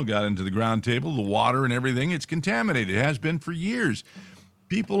ground soil, got into the ground table, the water and everything. It's contaminated. It has been for years.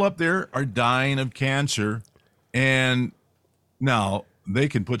 People up there are dying of cancer, and Now, they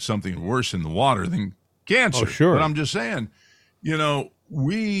can put something worse in the water than cancer. Oh, sure. But I'm just saying,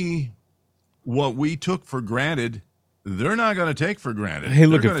 what we took for granted, they're not going to take for granted. Hey,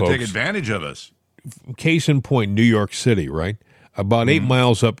 look they're at going to take folks. advantage of us. Case in point, New York City, right? About 8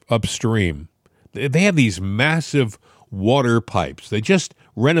 miles upstream. They have these massive water pipes. They just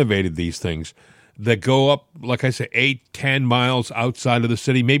renovated these things that go up, like I said, 8, 10 miles outside of the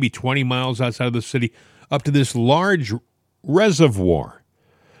city, maybe 20 miles outside of the city, up to this large reservoir.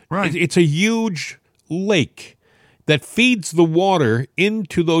 Right. It's a huge lake that feeds the water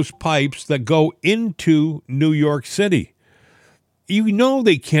into those pipes that go into New York City. You know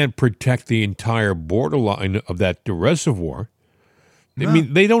they can't protect the entire borderline of that reservoir. No. I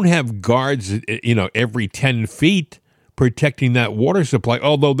mean, they don't have guards, every 10 feet protecting that water supply,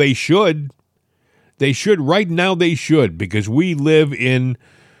 although they should. They should. Right now they should, because we live in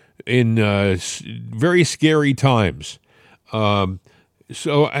very scary times.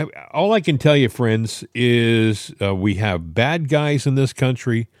 So all I can tell you, friends, is we have bad guys in this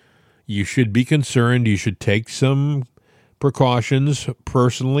country. You should be concerned. You should take some precautions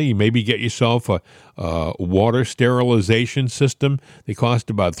personally. Maybe get yourself a water sterilization system. They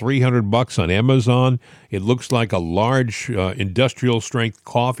cost about $300 on Amazon. It looks like a large industrial strength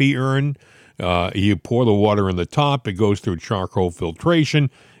coffee urn. You pour the water in the top. It goes through charcoal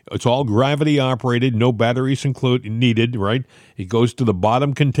filtration. It's all gravity operated. No batteries needed, right? It goes to the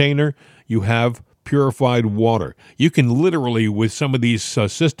bottom container. You have purified water. You can literally, with some of these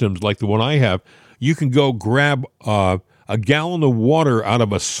systems like the one I have, you can go grab a gallon of water out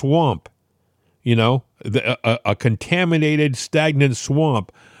of a swamp, a contaminated, stagnant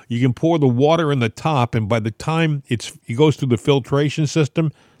swamp. You can pour the water in the top, and by the time it goes through the filtration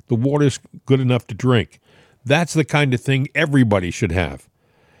system, the water's good enough to drink. That's the kind of thing everybody should have.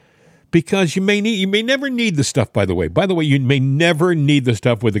 Because you may never need the stuff, by the way. By the way, you may never need the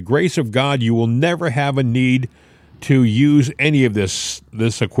stuff. With the grace of God, you will never have a need to use any of this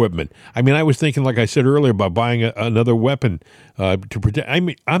equipment. I mean, I was thinking, like I said earlier, about buying another weapon to protect. I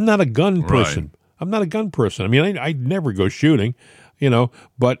mean, I'm not a gun person. Right. I'm not a gun person. I mean, I never go shooting,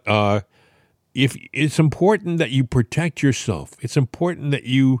 but if it's important that you protect yourself. It's important that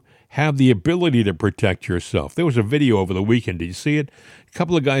you have the ability to protect yourself. There was a video over the weekend. Did you see it? A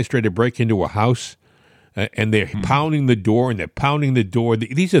couple of guys tried to break into a house, and they're pounding the door, and they're pounding the door.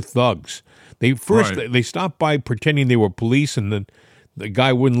 These are thugs. They stopped by pretending they were police, and then the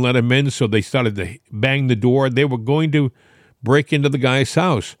guy wouldn't let them in, so they started to bang the door. They were going to break into the guy's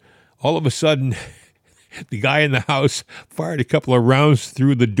house. All of a sudden, the guy in the house fired a couple of rounds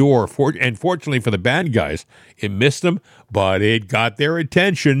through the door. And fortunately for the bad guys, it missed them, but it got their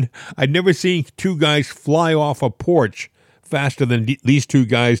attention. I'd never seen two guys fly off a porch faster than these two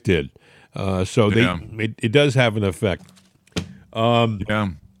guys did. It does have an effect.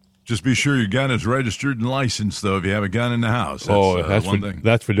 Just be sure your gun is registered and licensed, though, if you have a gun in the house. That's one thing.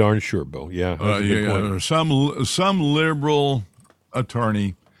 That's for darn sure, Bill. Yeah. Some liberal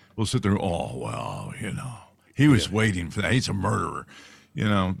attorney will sit there, he was waiting for that. He's a murderer.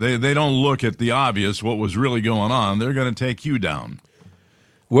 They don't look at the obvious, what was really going on. They're going to take you down.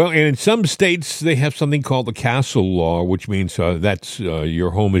 Well, and in some states, they have something called the castle law, which means that's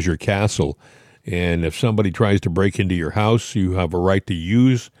your home is your castle. And if somebody tries to break into your house, you have a right to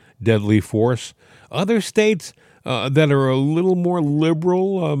use deadly force. Other states that are a little more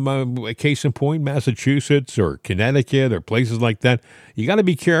liberal, case in point, Massachusetts or Connecticut or places like that, you got to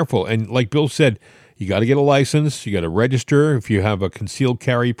be careful. And like Bill said, you got to get a license. You got to register. If you have a concealed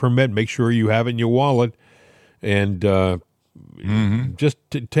carry permit, make sure you have it in your wallet. And just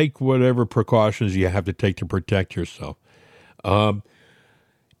to take whatever precautions you have to take to protect yourself.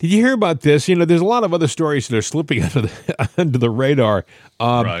 Did you hear about this? There's a lot of other stories that are slipping under the radar.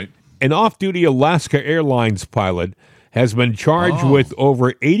 Right. An off-duty Alaska Airlines pilot has been charged with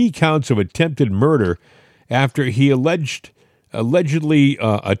over 80 counts of attempted murder after he allegedly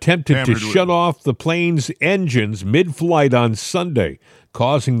attempted to shut off the plane's engines mid-flight on Sunday,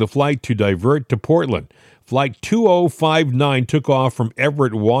 causing the flight to divert to Portland. Flight 2059 took off from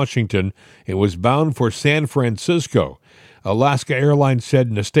Everett, Washington, and was bound for San Francisco. Alaska Airlines said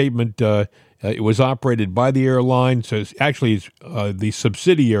in a statement it was operated by the airline, so it's actually the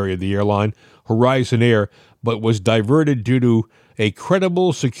subsidiary of the airline, Horizon Air, but was diverted due to a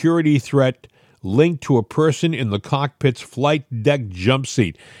credible security threat linked to a person in the cockpit's flight deck jump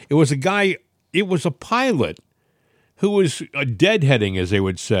seat. It was a pilot who was deadheading, as they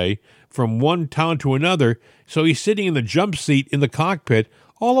would say, from one town to another. So he's sitting in the jump seat in the cockpit.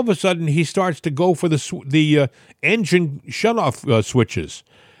 All of a sudden, he starts to go for the engine shutoff switches.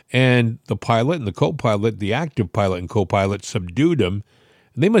 and the pilot and the co-pilot, the active pilot and co-pilot, subdued him.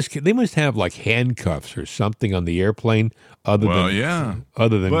 They must have like handcuffs or something on the airplane other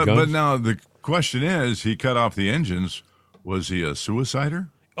than guns. But now the question is, he cut off the engines. Was he a suicider?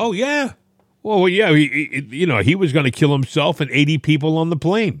 Oh yeah. Well, yeah. He was going to kill himself and 80 people on the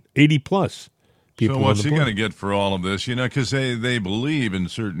plane, 80 plus people. So what's he going to get for all of this? Because they believe in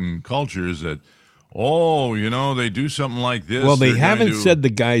certain cultures that, they do something like this. Well, they haven't said the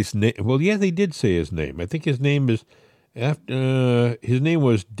guy's name. Well, yeah, they did say his name. I think his name is his name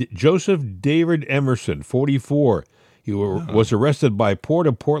was Joseph David Emerson, 44. He was arrested by Port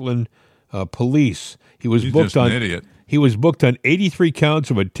of Portland police. He's just an idiot. He was booked on 83 counts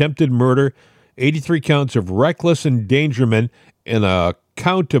of attempted murder, 83 counts of reckless endangerment, and a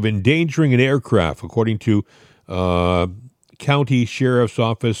count of endangering an aircraft, according to county sheriff's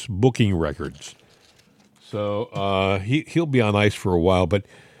office booking records. So he'll be on ice for a while. But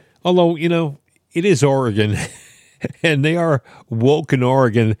although, it is Oregon, and they are woke in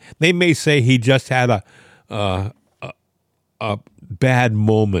Oregon, they may say he just had a bad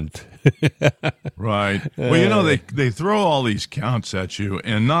moment. Right. Well, they throw all these counts at you,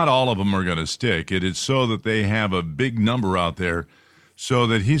 and not all of them are going to stick. It is so that they have a big number out there so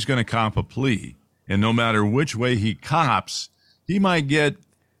that he's going to cop a plea. And no matter which way he cops, he might get,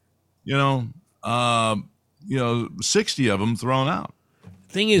 60 of them thrown out.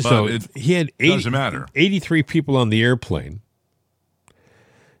 Thing is, though, he had 83 people on the airplane.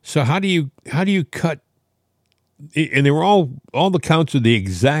 So how do you cut? And they were all the counts are the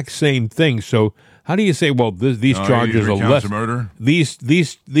exact same thing. So how do you say, well, these charges are less? Murder?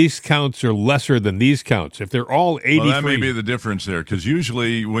 These counts are lesser than these counts. If they're all 83, well, that may be the difference there. Because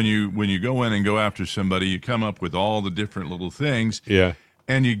usually when you go in and go after somebody, you come up with all the different little things. Yeah.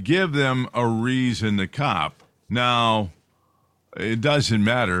 And you give them a reason to cop. Now, it doesn't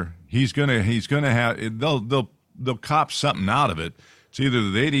matter. He's gonna have. They'll cop something out of it. It's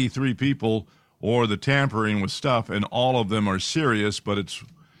either the 83 people or the tampering with stuff, and all of them are serious, but it's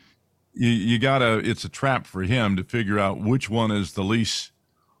a trap for him to figure out which one is the least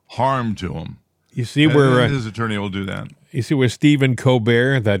harm to him. You see where his attorney will do that. You see where Stephen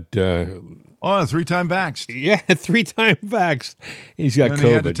Colbert, that 3-time vaxxed. Yeah, 3-time vaxxed. He's got COVID. He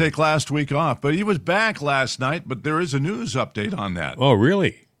had to take last week off, but he was back last night. But there is a news update on that. Oh,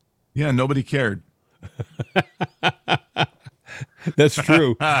 really? Yeah, nobody cared. That's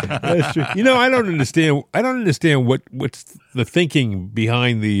true. That's true. I don't understand. I don't understand what's the thinking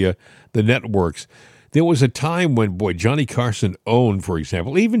behind the networks. There was a time when, Johnny Carson owned, for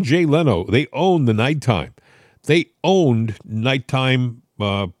example, even Jay Leno. They owned the nighttime. They owned nighttime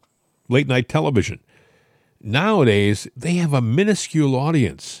late night television. Nowadays, they have a minuscule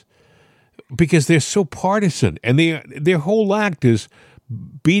audience because they're so partisan, and their whole act is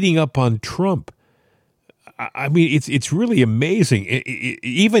beating up on Trump. I mean, it's really amazing.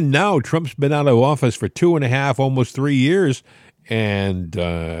 Even now, Trump's been out of office for 2.5, almost 3 years, and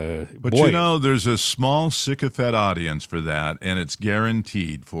but there's a small sycophant audience for that, and it's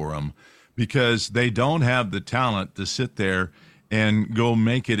guaranteed for them because they don't have the talent to sit there and go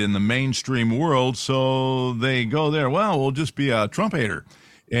make it in the mainstream world. So they go there. Well, we'll just be a Trump hater,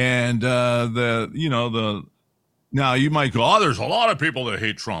 and now you might go, there's a lot of people that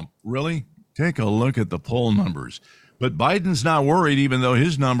hate Trump. Really? Take a look at the poll numbers. But Biden's not worried, even though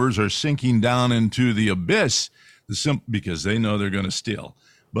his numbers are sinking down into the abyss, because they know they're going to steal.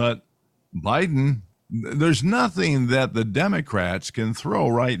 But Biden, there's nothing that the Democrats can throw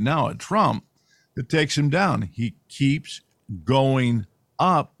right now at Trump that takes him down. He keeps going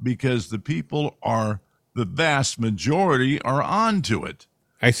up because the vast majority are onto it.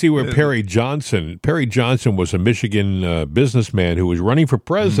 I see where Perry Johnson was a Michigan businessman who was running for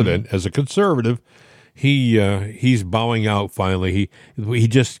president as a conservative. He's bowing out finally. He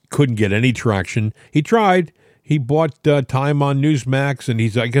just couldn't get any traction. He tried. He bought time on Newsmax, and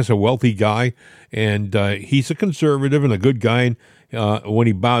he's, I guess, a wealthy guy. And he's a conservative and a good guy. And when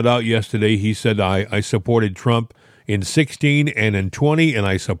he bowed out yesterday, he said, I supported Trump in 2016 and in 2020, and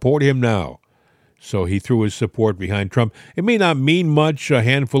I support him now. So he threw his support behind Trump. It may not mean much, a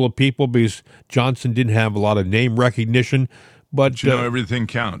handful of people, because Johnson didn't have a lot of name recognition. But everything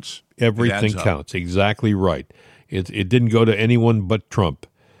counts. Everything counts. Exactly right. It didn't go to anyone but Trump.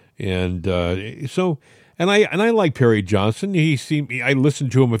 And and I like Perry Johnson. I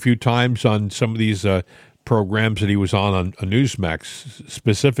listened to him a few times on some of these programs that he was on Newsmax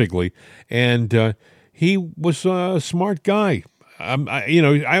specifically, and he was a smart guy.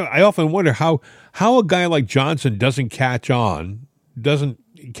 I often wonder how a guy like Johnson doesn't catch on,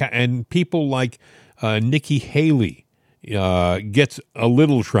 and people like Nikki Haley gets a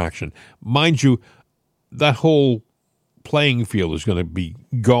little traction. Mind you, that whole playing field is going to be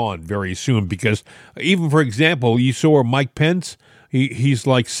gone very soon because even, for example, you saw where Mike Pence, he's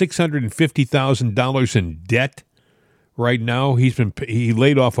like $650,000 in debt right now. He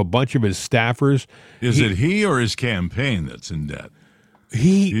laid off a bunch of his staffers. Is it he or his campaign that's in debt?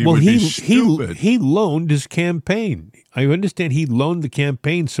 He loaned his campaign. I understand he loaned the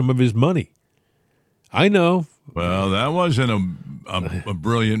campaign some of his money. I know. Well, that wasn't a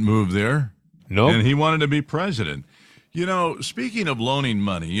brilliant move there. No. And he wanted to be president. You know, speaking of loaning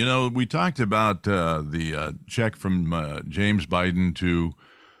money, you know, we talked about the check from James Biden to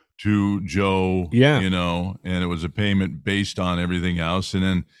Joe, you know, and it was a payment based on everything else. And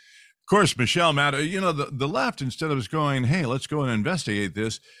then, of course, Michelle Maddow, you know, the left, instead of us going, hey, let's go and investigate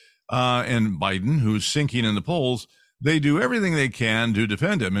this, and Biden, who's sinking in the polls, they do everything they can to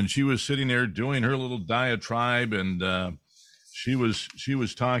defend him. And she was sitting there doing her little diatribe, and she was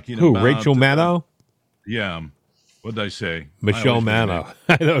talking about... Who, Rachel Maddow? Yeah. What did I say? Michelle Maddow.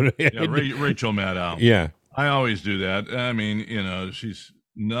 I don't know. Yeah, Rachel Maddow. Yeah. I always do that. I mean, you know, she's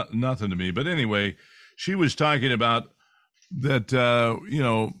nothing to me. But anyway, she was talking about that,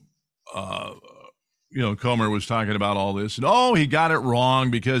 Comer was talking about all this. And, he got it wrong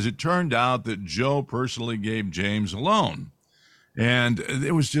because it turned out that Joe personally gave James a loan. And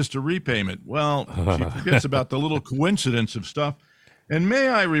it was just a repayment. Well, she forgets about the little coincidence of stuff. And may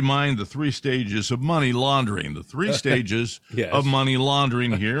I remind the 3 stages of money laundering, the 3 stages of money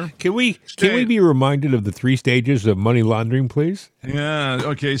laundering here. Can we be reminded of the 3 stages of money laundering, please? Yeah.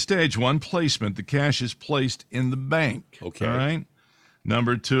 Okay. Stage 1, placement. The cash is placed in the bank. Okay. All right.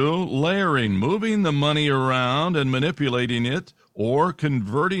 Number 2, layering, moving the money around and manipulating it or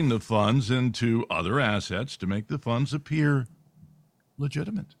converting the funds into other assets to make the funds appear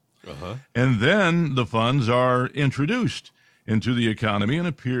legitimate. And then the funds are introduced into the economy and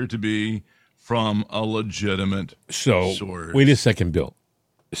appear to be from a legitimate source. Wait a second, Bill.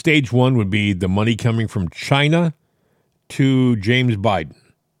 Stage 1 would be the money coming from China to James Biden,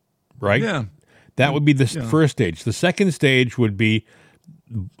 right? Yeah. That would be the first stage. The second stage would be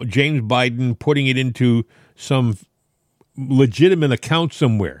James Biden putting it into some legitimate account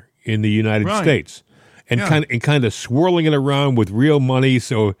somewhere in the United States. And kind of swirling it around with real money,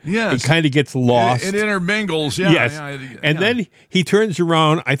 so it kind of gets lost. It intermingles, And then he turns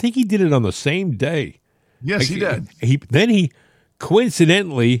around. I think he did it on the same day. Yes, he did. He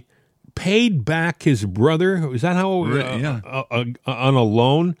coincidentally paid back his brother. Is that how? On a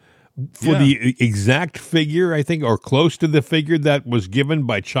loan for the exact figure, I think, or close to the figure that was given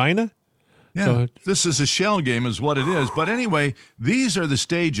by China. Yeah, so this is a shell game is what it is. But anyway, these are the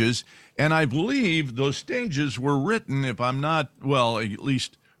stages, and I believe those stages were written, if I'm not, at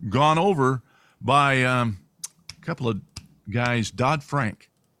least gone over by a couple of guys, Dodd-Frank.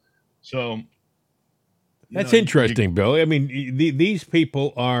 So that's interesting, Bill. I mean, these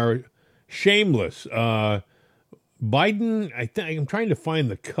people are shameless. Biden, I'm trying to find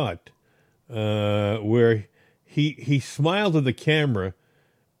the cut where he smiled at the camera.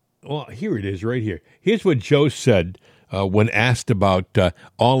 Well, here it is right here. Here's what Joe said when asked about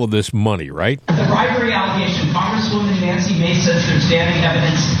all of this money, right? The bribery allegation, Congresswoman Nancy Mace says there's damning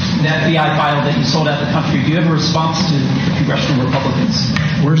evidence in the FBI file that you sold out the country. Do you have a response to congressional Republicans?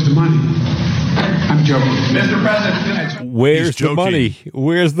 Where's the money? I'm joking. Mr. President. Where's the money?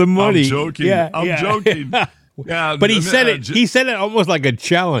 Where's the money? I'm joking. I'm joking. Yeah, but he said it. He said it almost like a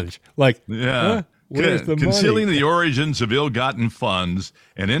challenge. Like, where's the concealing money? the origins of ill-gotten funds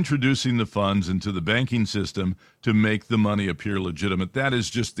and introducing the funds into the banking system to make the money appear legitimate. That is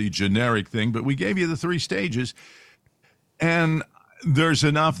just the generic thing. But we gave you the 3 stages, and there's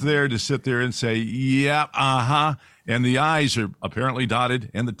enough there to sit there and say, and the I's are apparently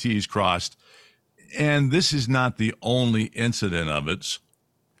dotted and the T's crossed. And this is not the only incident of it.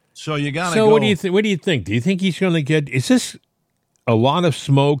 So you got to go. So what do you think? Do you think he's going to get? Is this a lot of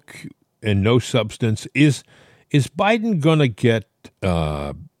smoke and no substance? Is Biden going to get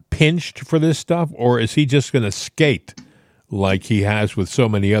pinched for this stuff, or is he just going to skate like he has with so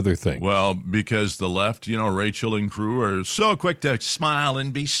many other things? Well, because the left, Rachel and crew are so quick to smile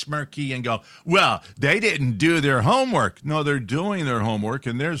and be smirky and go, well, they didn't do their homework. No, they're doing their homework,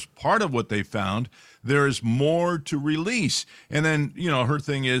 and there's part of what they found. There's more to release. And then, her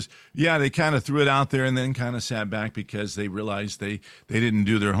thing is, they kind of threw it out there and then kind of sat back because they realized they didn't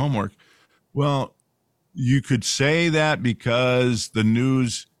do their homework. Well, you could say that because the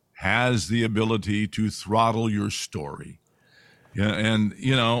news has the ability to throttle your story. Yeah, and,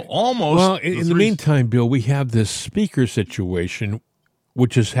 almost. Well, in the meantime, Bill, we have this speaker situation,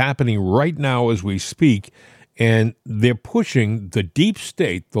 which is happening right now as we speak. and they're pushing the deep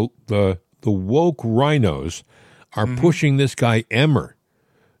state, the woke rhinos are pushing this guy Emmer.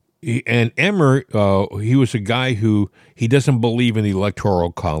 And Emmer, he was a guy who he doesn't believe in the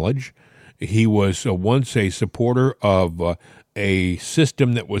Electoral College. He was once a supporter of a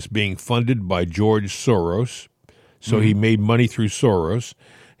system that was being funded by George Soros. So he made money through Soros.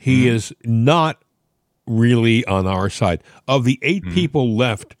 He is not really on our side. Of the 8 people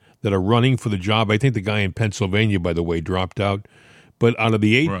left that are running for the job, I think the guy in Pennsylvania, by the way, dropped out. But out of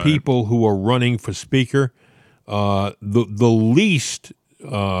the 8 people who are running for speaker, the least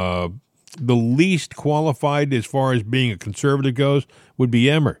qualified as far as being a conservative goes would be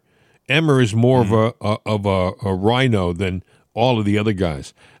Emmer. Emmer is more of a rhino than all of the other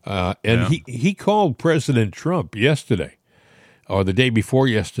guys. He called President Trump yesterday, or the day before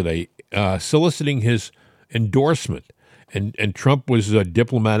yesterday, soliciting his endorsement. And Trump was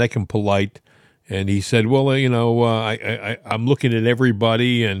diplomatic and polite, and he said, well, I'm looking at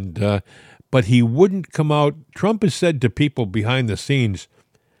everybody, and but he wouldn't come out. Trump has said to people behind the scenes,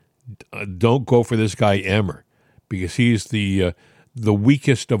 don't go for this guy Emmer, because he's the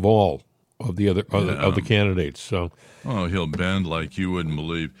weakest of all of the other of the candidates. So, he'll bend like you wouldn't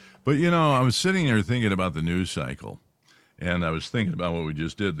believe. But I was sitting there thinking about the news cycle, and I was thinking about what we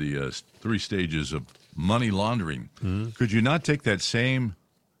just did, the 3 stages of money laundering. Could you not take that same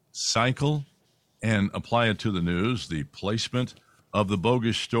cycle and apply it to the news? The placement of the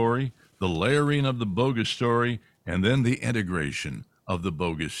bogus story, the layering of the bogus story, and then the integration of the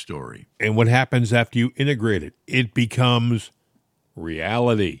bogus story. And what happens after you integrate it? It becomes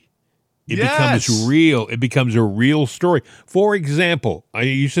reality. It becomes real. It becomes a real story. For example, I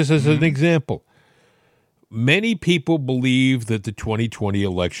use this as an example. Many people believe that the 2020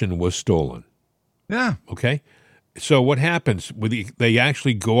 election was stolen. Yeah. Okay. So what happens? They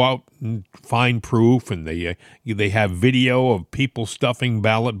actually go out and find proof, and they have video of people stuffing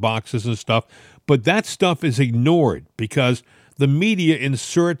ballot boxes and stuff. But that stuff is ignored because the media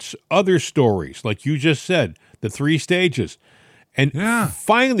inserts other stories, like you just said, the 3 stages. And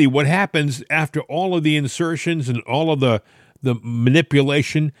finally, what happens after all of the insertions and all of the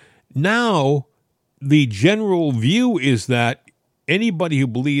manipulation, now the general view is that anybody who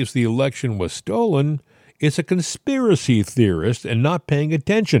believes the election was stolen is a conspiracy theorist and not paying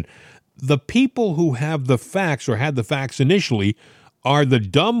attention. The people who have the facts or had the facts initially are the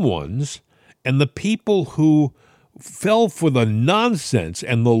dumb ones, and the people who fell for the nonsense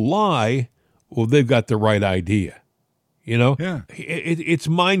and the lie, well, they've got the right idea. It's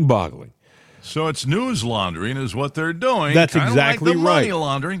mind-boggling. So it's news laundering is what they're doing. That's exactly like the right. Money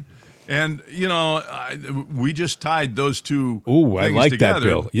laundering. And, we just tied those two Ooh, I like together. that,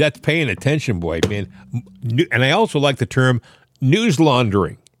 Bill. That's paying attention, boy, man. And I also like the term news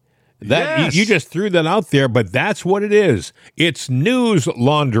laundering. That you just threw that out there, but that's what it is. It's news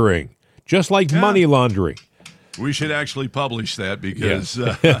laundering, just like money laundering. We should actually publish that because...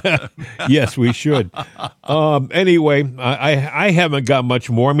 Yes, we should. Anyway, I haven't got much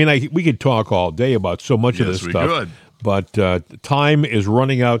more. I mean, we could talk all day about so much of this stuff. Could. But time is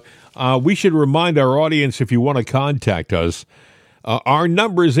running out. We should remind our audience, if you want to contact us, our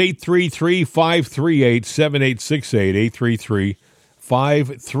number is 833-538-7868,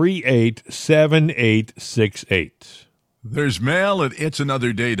 833-538-7868. There's mail at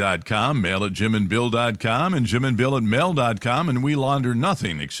itsanotherday.com, mail at jimandbill.com, and jimandbill@mail.com, and we launder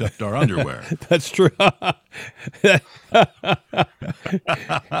nothing except our underwear. That's true. They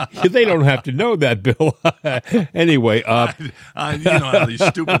don't have to know that, Bill. Anyway. You know how these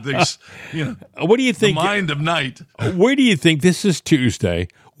stupid things, what do you think? The mind of night. Where do you think, this is Tuesday,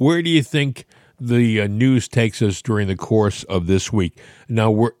 where do you think the news takes us during the course of this week?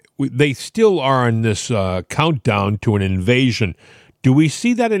 Now, they still are on this countdown to an invasion. Do we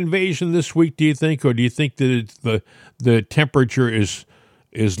see that invasion this week, do you think? Or do you think that the temperature is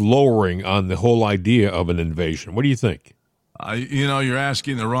lowering on the whole idea of an invasion? What do you think? You're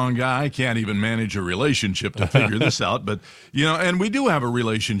asking the wrong guy. I can't even manage a relationship to figure this out. But, and we do have a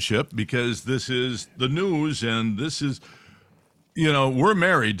relationship because this is the news and this is, we're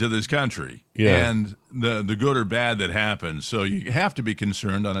married to this country and the good or bad that happens. So you have to be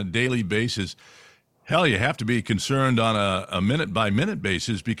concerned on a daily basis. Hell, you have to be concerned on a minute-by-minute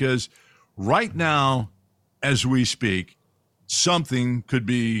basis because right now, as we speak, something could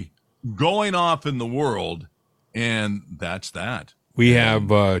be going off in the world, and that's that. We have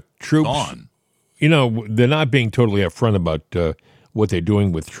troops. Gone. They're not being totally upfront about what they're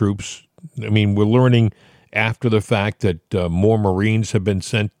doing with troops. I mean, we're learning after the fact that more Marines have been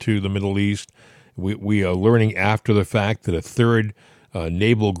sent to the Middle East. We are learning after the fact that a third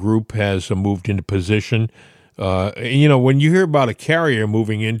naval group has moved into position. When you hear about a carrier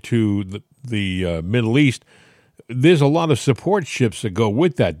moving into the Middle East, there's a lot of support ships that go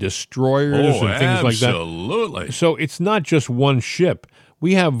with that, destroyers and things like that. Absolutely. So it's not just one ship.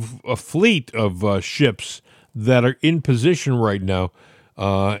 We have a fleet of ships that are in position right now.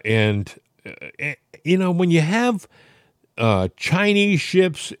 When you have Chinese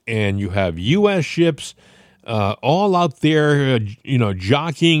ships and you have U.S. ships all out there,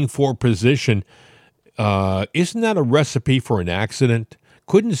 jockeying for position, isn't that a recipe for an accident?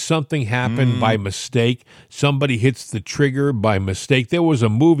 Couldn't something happen by mistake? Somebody hits the trigger by mistake. There was a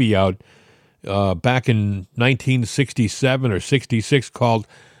movie out back in 1967 or 66 called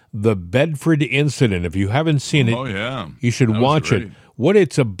The Bedford Incident. If you haven't seen it, you should watch it. What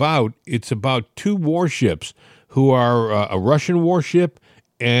it's about two warships who are a Russian warship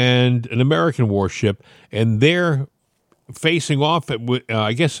and an American warship, and they're facing off,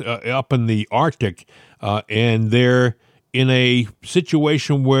 up in the Arctic, and they're in a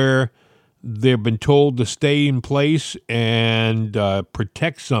situation where they've been told to stay in place and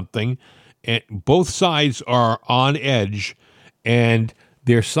protect something, and both sides are on edge, and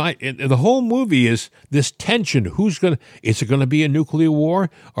their side. And the whole movie is this tension: is it going to be a nuclear war?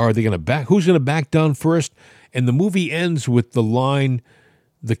 Or are they going to back? Who's going to back down first? And the movie ends with the line,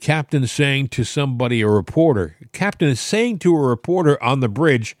 the captain saying to somebody, a reporter. The captain is saying to a reporter on the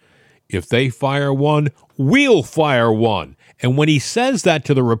bridge, if they fire one, we'll fire one. And when he says that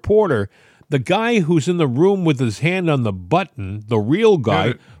to the reporter, the guy who's in the room with his hand on the button, the real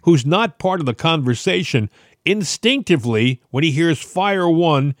guy, who's not part of the conversation, instinctively, when he hears fire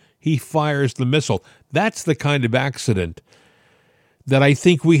one, he fires the missile. That's the kind of accident that I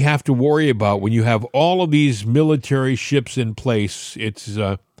think we have to worry about when you have all of these military ships in place.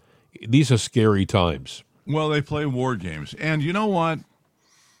 These are scary times. Well, they play war games. And you know what?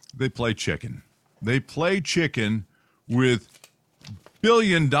 They play chicken. They play chicken with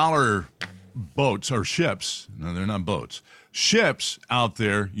billion-dollar boats or ships. No, they're not boats. Ships out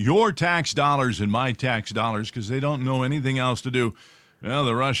there, your tax dollars and my tax dollars, because they don't know anything else to do. Well,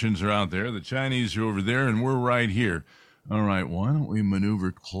 the Russians are out there, the Chinese are over there, and we're right here. All right, why don't we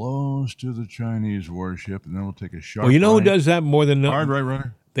maneuver close to the Chinese warship, and then we'll take a sharp Well, you know who does that more than hard right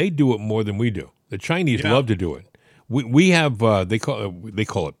runner? They do it more than we do. The Chinese love to do it. We have they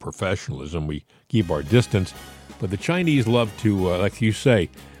call it professionalism. We keep our distance, but the Chinese love to, like you say,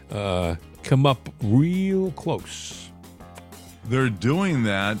 come up real close. They're doing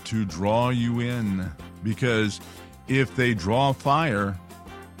that to draw you in, because if they draw fire,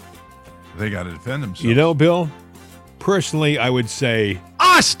 they got to defend themselves. You know, Bill, personally, I would say,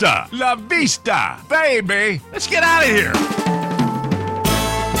 hasta la vista, baby. Let's get out of here.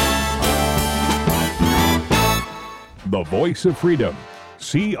 The voice of freedom,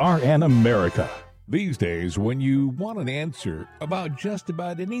 CRN America. These days, when you want an answer about just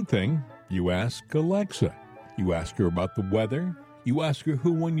about anything, you ask Alexa. You ask her about the weather. You ask her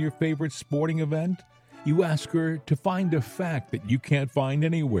who won your favorite sporting event. You ask her to find a fact that you can't find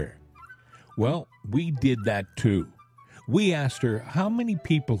anywhere. Well, we did that too. We asked her how many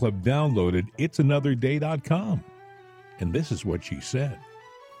people have downloaded it'sanotherday.com. And this is what she said.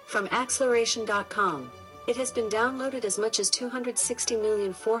 From acceleration.com. It has been downloaded as much as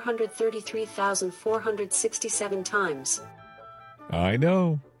 260,433,467 times. I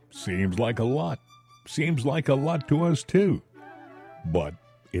know. Seems like a lot. Seems like a lot to us, too. But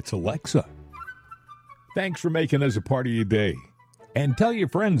it's Alexa. Thanks for making us a part of your day. And tell your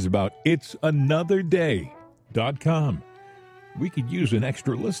friends about it'sanotherday.com. We could use an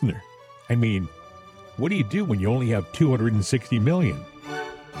extra listener. I mean, what do you do when you only have 260 million?